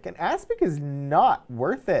aspic, and aspic is not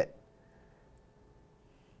worth it.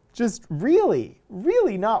 Just really,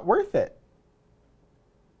 really not worth it.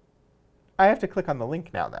 I have to click on the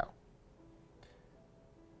link now, though.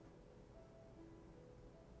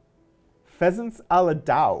 Pheasants a la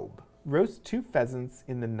daube. Roast 2 pheasants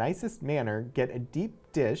in the nicest manner. Get a deep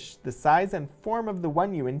dish, the size and form of the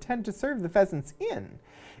one you intend to serve the pheasants in.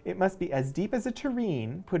 It must be as deep as a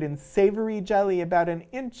tureen. Put in savory jelly about 1.5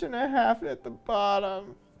 inches at the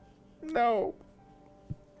bottom. No.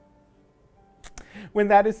 When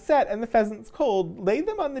that is set and the pheasants cold, lay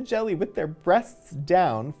them on the jelly with their breasts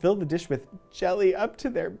down. Fill the dish with jelly up to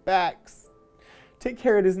their backs. Take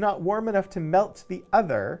care it is not warm enough to melt the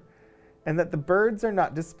other, and that the birds are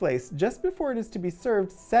not displaced. Just before it is to be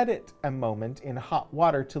served, set it a moment in hot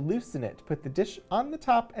water to loosen it. Put the dish on the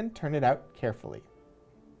top and turn it out carefully.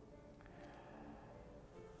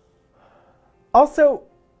 Also,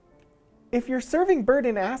 if you're serving bird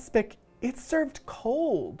in aspic, it's served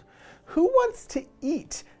cold. Who wants to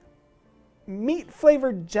eat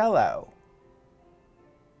meat-flavored Jell-O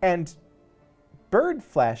and bird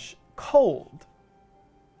flesh cold?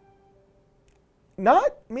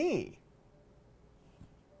 Not me.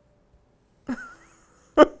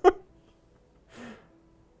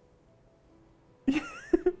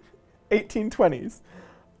 1820s,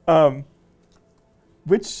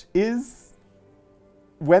 which is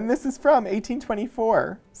when this is from,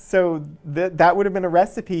 1824. So that would have been a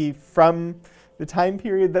recipe from the time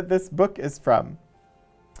period that this book is from.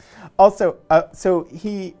 Also, so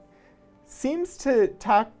he seems to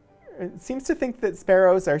think that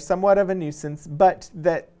sparrows are somewhat of a nuisance, but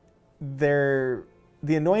that the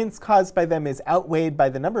annoyance caused by them is outweighed by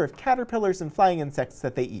the number of caterpillars and flying insects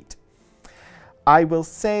that they eat. I will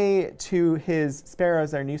say to his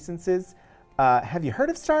sparrows are nuisances, have you heard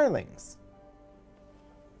of starlings?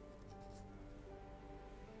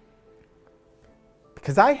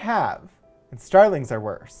 Because I have, and starlings are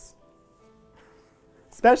worse,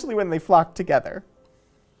 especially when they flock together.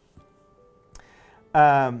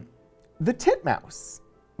 The titmouse,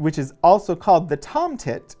 which is also called the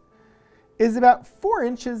tomtit, is about 4.5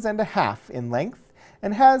 inches in length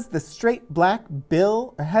and has a straight black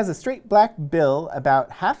bill about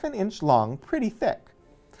 1/2 inch long, pretty thick.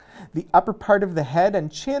 The upper part of the head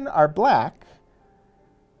and chin are black,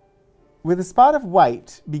 with a spot of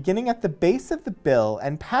white beginning at the base of the bill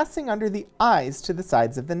and passing under the eyes to the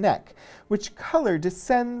sides of the neck, which color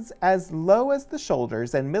descends as low as the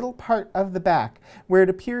shoulders and middle part of the back, where it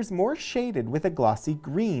appears more shaded with a glossy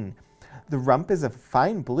green. The rump is of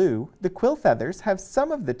fine blue. The quill feathers have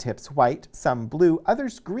some of the tips white, some blue,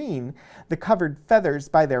 others green. The covered feathers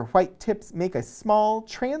by their white tips make a small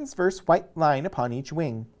transverse white line upon each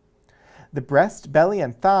wing. The breast, belly,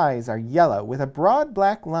 and thighs are yellow, with a broad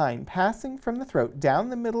black line passing from the throat down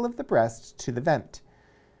the middle of the breast to the vent.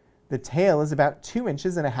 The tail is about 2.5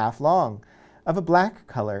 inches long, of a black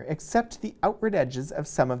color, except the outward edges of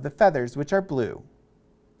some of the feathers, which are blue.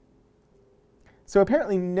 So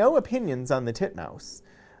apparently no opinions on the titmouse,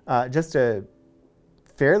 just a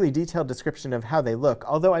fairly detailed description of how they look,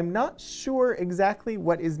 although I'm not sure exactly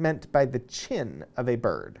what is meant by the chin of a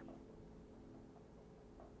bird.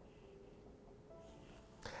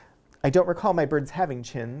 I don't recall my birds having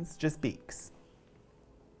chins, just beaks.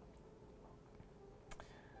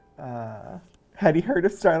 Had he heard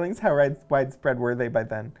of starlings? How widespread were they by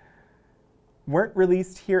then? Weren't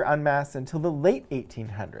released here en masse until the late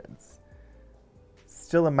 1800s.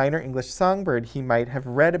 Still a minor English songbird he might have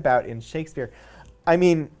read about in Shakespeare. I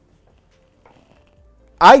mean,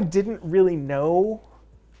 I didn't really know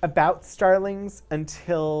about starlings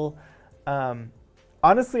until,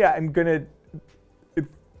 honestly,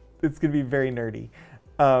 it's going to be very nerdy.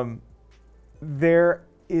 There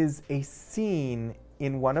is a scene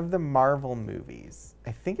in one of the Marvel movies,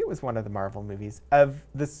 I think it was one of the Marvel movies, of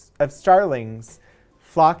starlings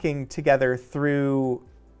flocking together through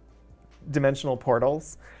dimensional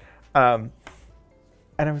portals. And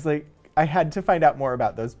I was like, I had to find out more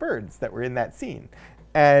about those birds that were in that scene,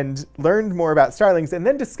 and learned more about starlings, and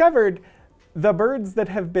then discovered the birds that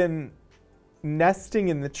have been nesting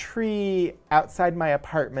in the tree outside my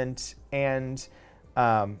apartment and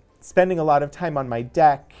spending a lot of time on my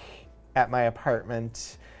deck at my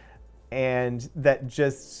apartment, and that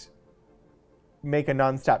just make a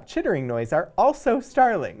nonstop chittering noise are also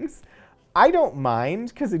starlings. I don't mind,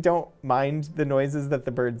 because I don't mind the noises that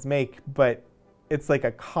the birds make, but it's like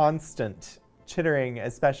a constant chittering,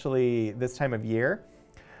 especially this time of year.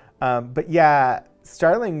 But yeah,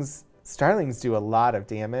 starlings do a lot of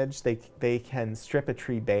damage. They can strip a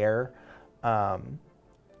tree bare.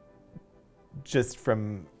 just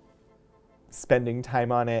from spending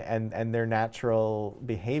time on it and their natural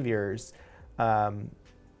behaviors.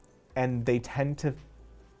 And they tend to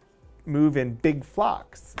move in big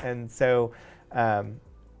flocks. And so,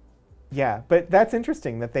 yeah, but that's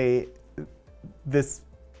interesting that this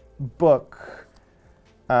book,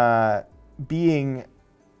 being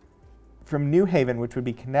from New Haven, which would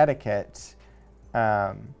be Connecticut,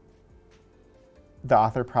 the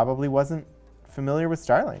author probably wasn't familiar with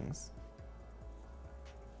starlings.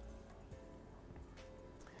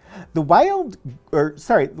 The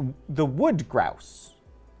wood grouse.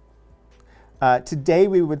 Today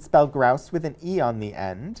we would spell grouse with an E on the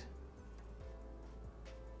end.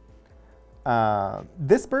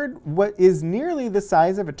 This bird is nearly the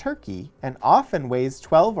size of a turkey and often weighs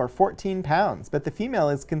 12 or 14 pounds, but the female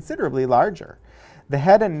is considerably larger. The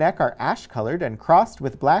head and neck are ash-colored and crossed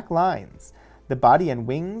with black lines, the body and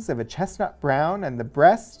wings of a chestnut brown, and the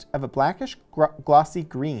breast of a blackish glossy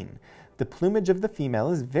green. The plumage of the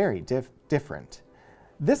female is very different.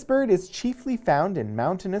 This bird is chiefly found in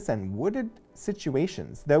mountainous and wooded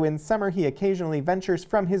situations, though in summer he occasionally ventures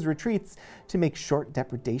from his retreats to make short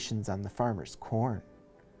depredations on the farmer's corn.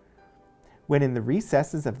 When in the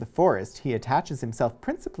recesses of the forest, he attaches himself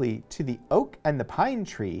principally to the oak and the pine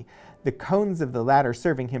tree, the cones of the latter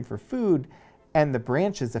serving him for food, and the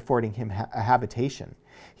branches affording him a habitation.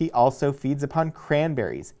 He also feeds upon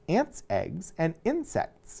cranberries, ants' eggs, and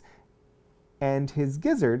insects, and his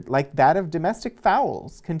gizzard, like that of domestic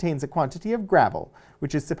fowls, contains a quantity of gravel,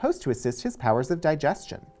 which is supposed to assist his powers of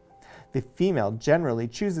digestion. The female generally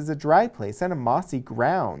chooses a dry place and a mossy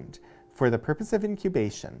ground for the purpose of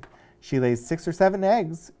incubation. She lays 6 or 7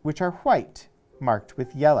 eggs, which are white, marked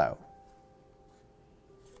with yellow.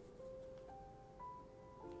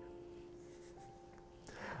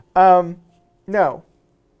 No,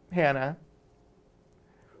 Hannah.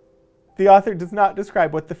 The author does not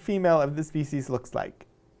describe what the female of the species looks like,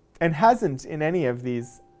 and hasn't in any of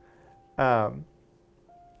these.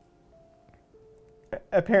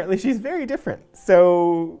 Apparently she's very different.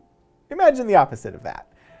 So imagine the opposite of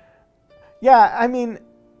that. Yeah, I mean,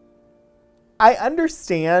 I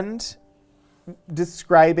understand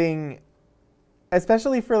describing,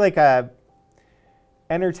 especially for like a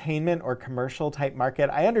entertainment or commercial type market,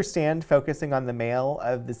 I understand focusing on the male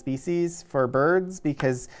of the species for birds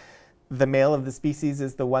because the male of the species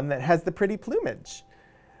is the one that has the pretty plumage.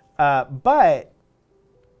 But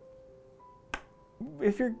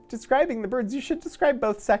if you're describing the birds, you should describe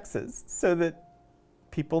both sexes so that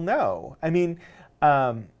people know. I mean,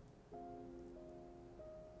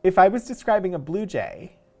 if I was describing a blue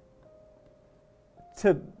jay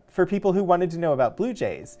for people who wanted to know about blue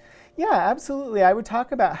jays, yeah, absolutely. I would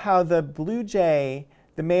talk about how the blue jay,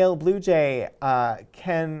 the male blue jay,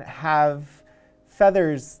 can have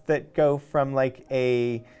feathers that go from like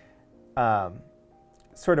a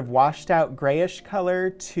sort of washed out grayish color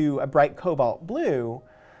to a bright cobalt blue.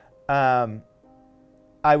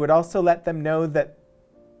 I would also let them know that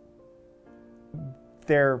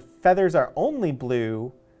their feathers are only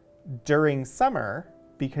blue during summer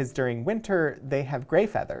because during winter they have gray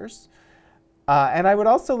feathers. And I would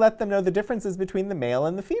also let them know the differences between the male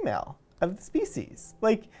and the female of the species.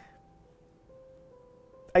 Like,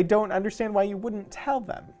 I don't understand why you wouldn't tell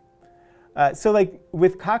them. So like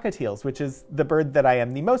with cockatiels, which is the bird that I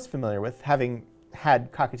am the most familiar with, having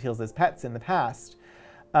had cockatiels as pets in the past,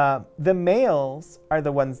 the males are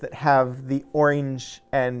the ones that have the orange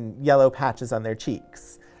and yellow patches on their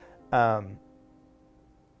cheeks. And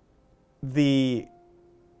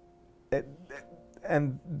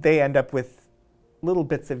they end up with little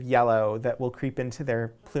bits of yellow that will creep into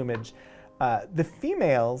their plumage. The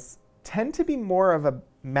females tend to be more of a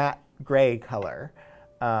matte gray color.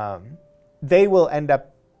 They will end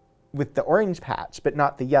up with the orange patch, but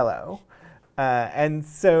not the yellow. And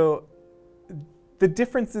so the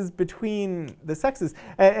differences between the sexes,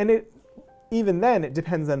 and even then it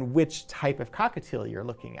depends on which type of cockatiel you're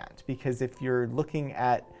looking at, because if you're looking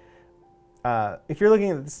at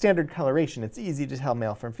the standard coloration, it's easy to tell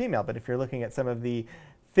male from female. But if you're looking at some of the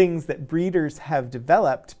things that breeders have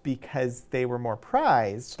developed because they were more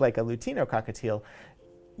prized, like a Lutino cockatiel,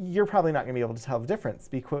 you're probably not going to be able to tell the difference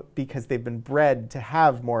because they've been bred to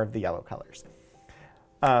have more of the yellow colors.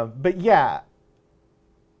 But yeah,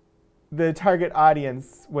 the target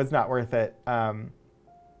audience was not worth it.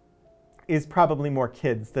 Is probably more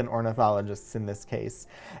kids than ornithologists in this case.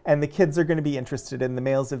 And the kids are going to be interested in the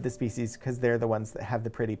males of the species because they're the ones that have the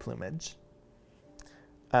pretty plumage.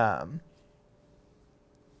 And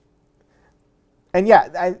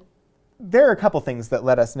yeah, there are a couple things that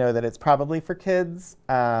let us know that it's probably for kids.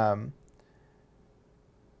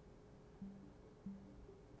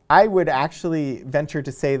 I would actually venture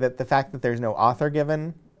to say that the fact that there's no author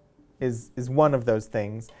given is one of those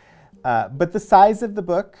things. But the size of the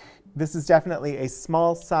book, this is definitely a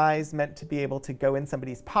small size meant to be able to go in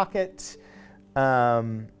somebody's pocket.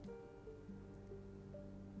 The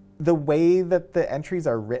way that the entries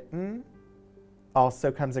are written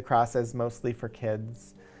also comes across as mostly for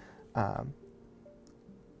kids.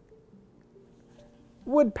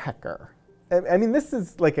 Woodpecker. I mean, this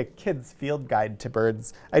is like a kid's field guide to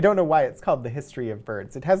birds. I don't know why it's called The History of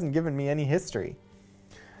Birds. It hasn't given me any history.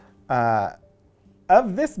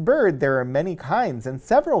 Of this bird, there are many kinds and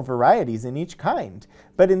several varieties in each kind.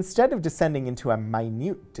 But instead of descending into a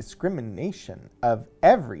minute discrimination of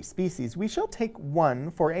every species, we shall take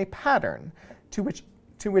one for a pattern to which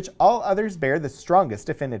all others bear the strongest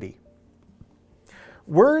affinity.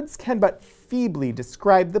 Words can but feebly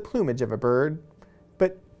describe the plumage of a bird,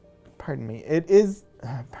 but, pardon me,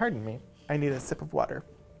 pardon me, I need a sip of water.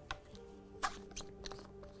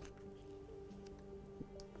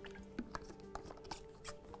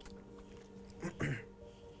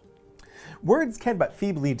 Words can but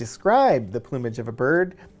feebly describe the plumage of a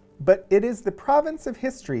bird, but it is the province of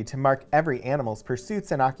history to mark every animal's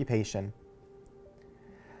pursuits and occupation.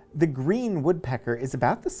 The green woodpecker is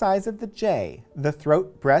about the size of the jay. The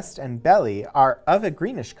throat, breast, and belly are of a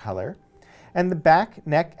greenish color, and the back,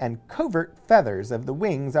 neck, and covert feathers of the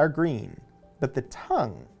wings are green. But the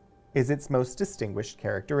tongue is its most distinguished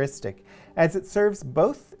characteristic, as it serves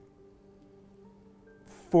both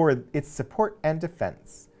for its support and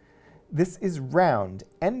defense. This is round,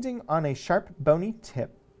 ending on a sharp, bony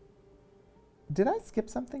tip. Did I skip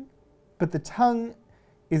something? But the tongue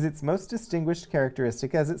is its most distinguished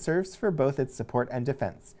characteristic, as it serves for both its support and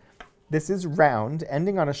defense. This is round,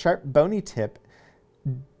 ending on a sharp, bony tip,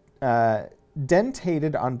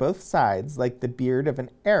 dentated on both sides like the beard of an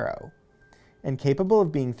arrow, and capable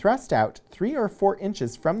of being thrust out 3 or 4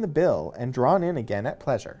 inches from the bill and drawn in again at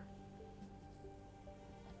pleasure.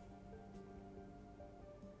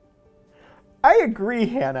 I agree,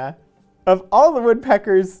 Hannah. Of all the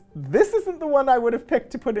woodpeckers, this isn't the one I would have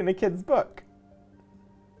picked to put in a kid's book.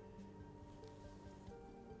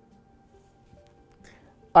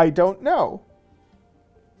 I don't know.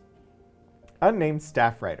 Unnamed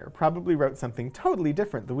staff writer probably wrote something totally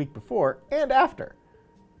different the week before and after.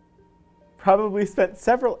 Probably spent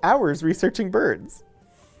several hours researching birds.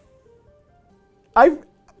 I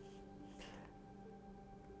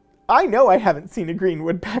know I haven't seen a green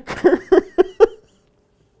woodpecker.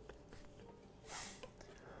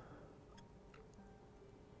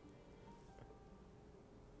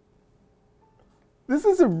 This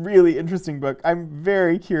is a really interesting book. I'm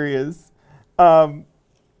very curious. Portico,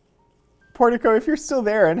 if you're still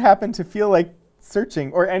there and happen to feel like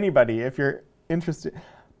searching, or anybody, if you're interested,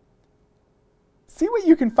 see what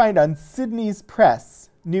you can find on Sidney's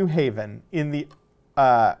Press, New Haven, in the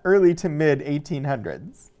early to mid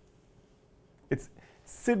 1800s. It's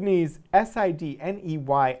Sidney's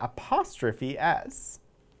SIDNEY''S.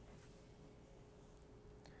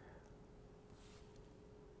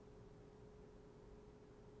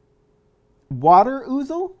 Water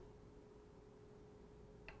ouzel?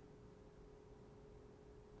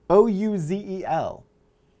 O-U-Z-E-L.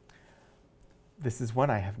 This is one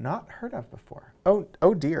I have not heard of before.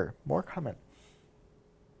 Oh dear, more comment.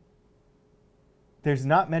 There's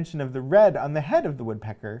not mention of the red on the head of the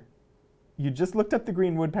woodpecker. You just looked up the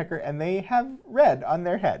green woodpecker and they have red on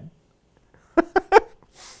their head.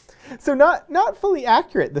 So not fully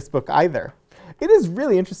accurate, this book either. It is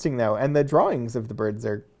really interesting though, and the drawings of the birds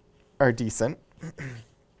are decent.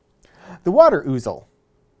 The water ouzel,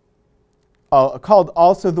 called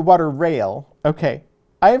also the water rail. Okay,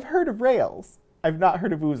 I have heard of rails. I've not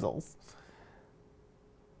heard of ouzels.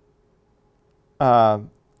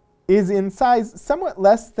 Is in size somewhat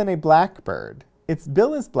less than a blackbird. Its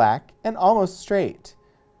bill is black and almost straight.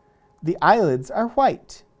 The eyelids are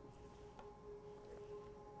white.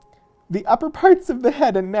 The upper parts of the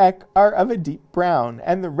head and neck are of a deep brown,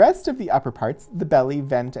 and the rest of the upper parts, the belly,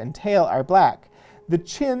 vent, and tail, are black. The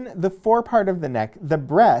chin, the forepart of the neck, the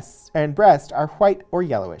breast are white or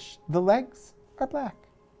yellowish. The legs are black.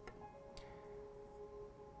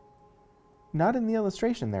 Not in the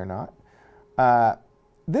illustration, they're not.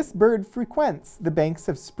 This bird frequents the banks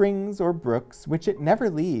of springs or brooks, which it never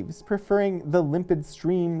leaves, preferring the limpid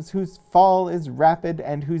streams whose fall is rapid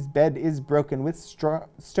and whose bed is broken with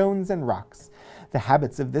stones and rocks. The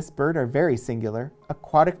habits of this bird are very singular.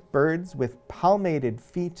 Aquatic birds with palmated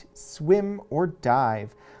feet swim or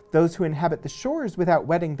dive. Those who inhabit the shores without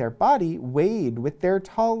wetting their body wade with their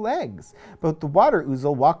tall legs. But the water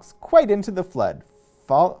ouzel walks quite into the flood,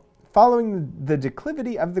 following the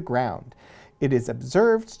declivity of the ground. It is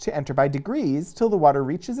observed to enter by degrees till the water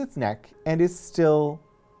reaches its neck and is still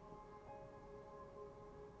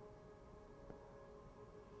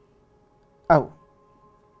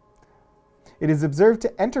It is observed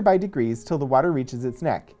to enter by degrees till the water reaches its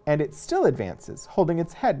neck, and it still advances, holding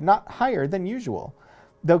its head not higher than usual,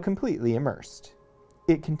 though completely immersed.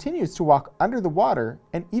 It continues to walk under the water,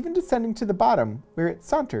 and even descending to the bottom, where it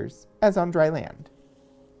saunters as on dry land.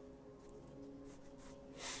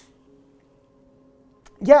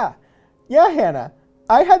 Yeah, Hannah,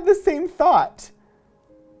 I had the same thought.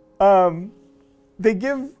 They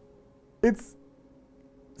give its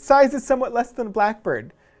size is somewhat less than a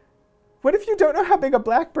blackbird. What if you don't know how big a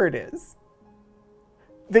blackbird is?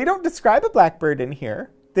 They don't describe a blackbird in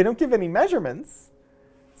here. They don't give any measurements.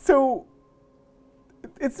 So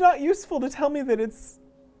it's not useful to tell me that it's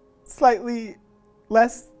slightly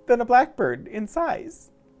less than a blackbird in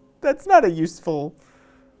size. That's not a useful...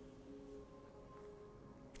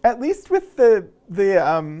 At least with the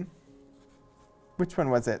which one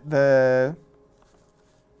was it? The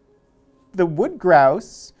wood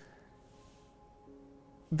grouse,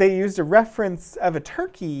 they used a reference of a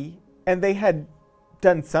turkey, and they had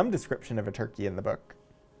done some description of a turkey in the book.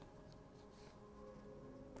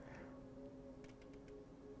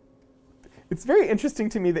 It's very interesting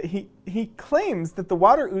to me that he claims that the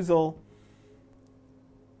water ouzel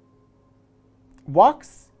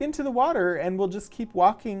walks into the water and will just keep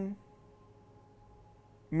walking,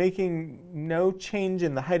 making no change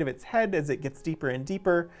in the height of its head as it gets deeper and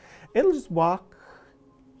deeper. It'll just walk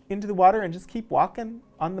into the water and just keep walking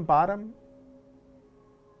on the bottom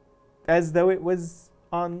as though it was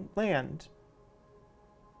on land.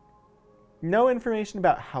 No information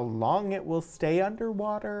about how long it will stay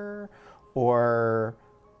underwater or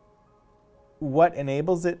what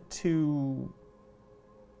enables it to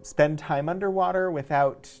spend time underwater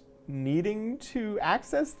without needing to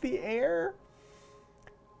access the air.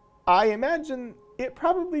 I imagine it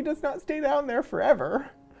probably does not stay down there forever.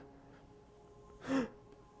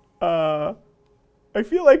 I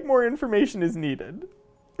feel like more information is needed.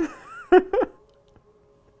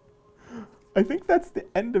 I think that's the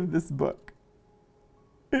end of this book.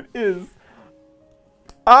 It is.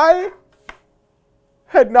 I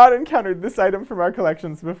had not encountered this item from our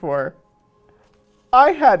collections before.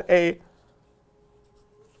 I had an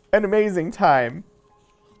amazing time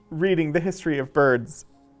reading the history of birds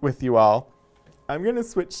with you all. I'm going to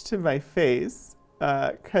switch to my face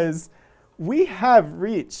because we have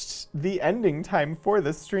reached the ending time for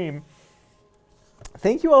this stream.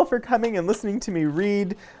 Thank you all for coming and listening to me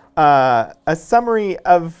read a summary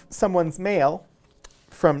of someone's mail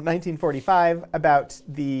from 1945 about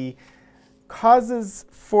the causes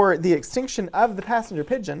for the extinction of the passenger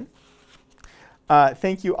pigeon.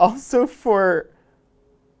 Thank you also for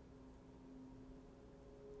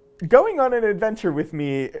going on an adventure with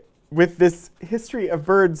me with this History of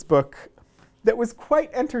Birds book that was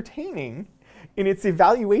quite entertaining in its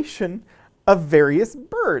evaluation of various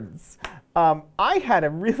birds. I had a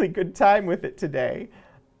really good time with it today.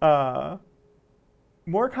 More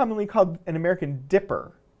commonly called an American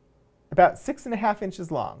dipper, about 6.5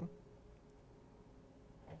 inches long.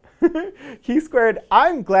 Key Squared,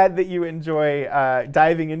 I'm glad that you enjoy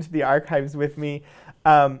diving into the archives with me.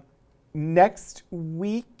 Next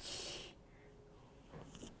week,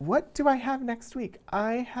 what do I have next week?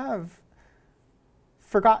 I have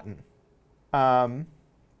forgotten.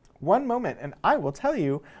 One moment, and I will tell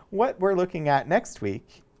you what we're looking at next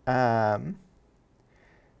week. Just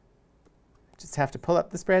have to pull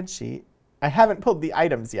up the spreadsheet. I haven't pulled the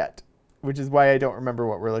items yet, which is why I don't remember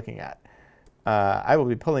what we're looking at. I will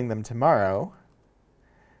be pulling them tomorrow.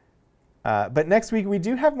 But next week we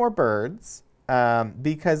do have more birds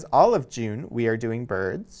because all of June we are doing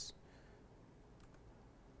birds.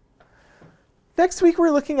 Next week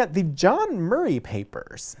we're looking at the John Murray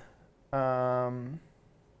papers. I'm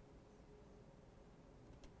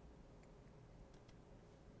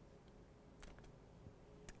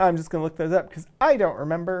just going to look those up because I don't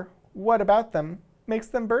remember what about them makes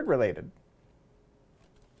them bird related.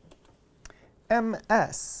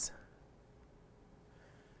 MS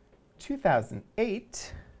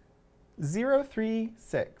 2008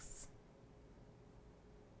 036.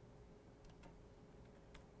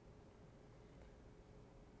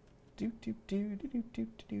 The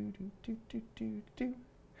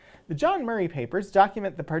John Murray papers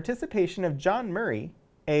document the participation of John Murray,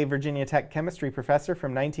 a Virginia Tech chemistry professor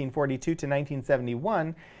from 1942 to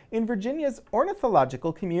 1971, in Virginia's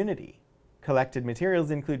ornithological community. Collected materials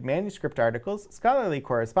include manuscript articles, scholarly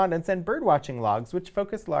correspondence, and birdwatching logs, which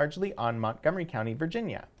focus largely on Montgomery County,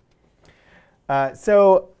 Virginia.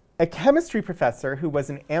 So a chemistry professor who was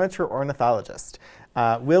an amateur ornithologist.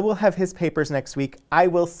 Will have his papers next week. I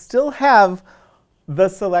will still have the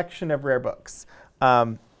selection of rare books.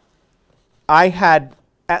 I had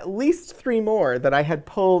at least 3 more that I had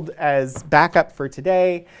pulled as backup for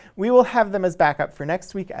today. We will have them as backup for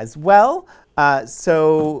next week as well,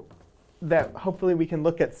 so that hopefully we can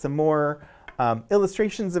look at some more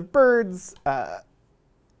illustrations of birds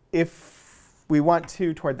if we want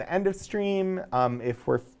to toward the end of stream.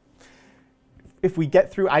 If we get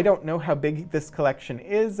through, I don't know how big this collection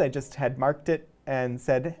is. I just had marked it and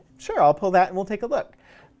said, sure, I'll pull that and we'll take a look.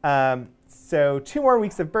 So 2 more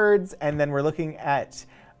weeks of birds, and then we're looking at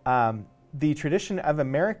the tradition of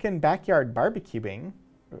American backyard barbecuing,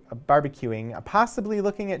 possibly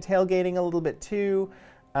looking at tailgating a little bit too.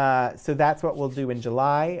 So that's what we'll do in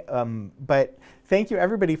July. But thank you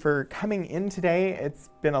everybody for coming in today. It's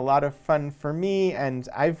been a lot of fun for me, and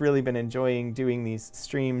I've really been enjoying doing these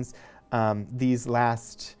streams these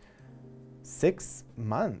last 6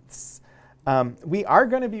 months. We are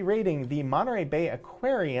going to be rating the Monterey Bay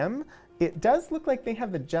Aquarium. It does look like they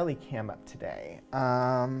have the jelly cam up today.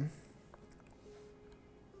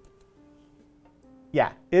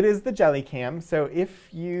 Yeah, it is the jelly cam. So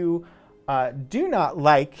if you do not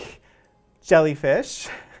like jellyfish,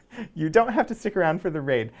 you don't have to stick around for the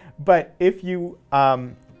raid. But if you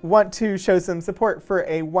want to show some support for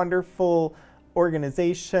a wonderful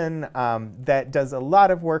organization that does a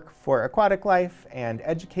lot of work for aquatic life and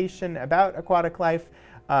education about aquatic life,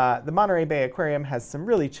 the Monterey Bay Aquarium has some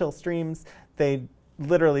really chill streams. They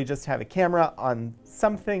literally just have a camera on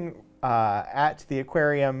something at the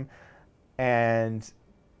aquarium, and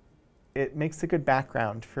it makes a good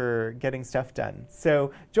background for getting stuff done.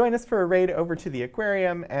 So join us for a raid over to the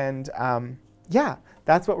aquarium, and yeah,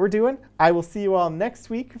 that's what we're doing. I will see you all next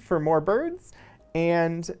week for more birds,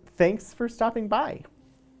 and thanks for stopping by.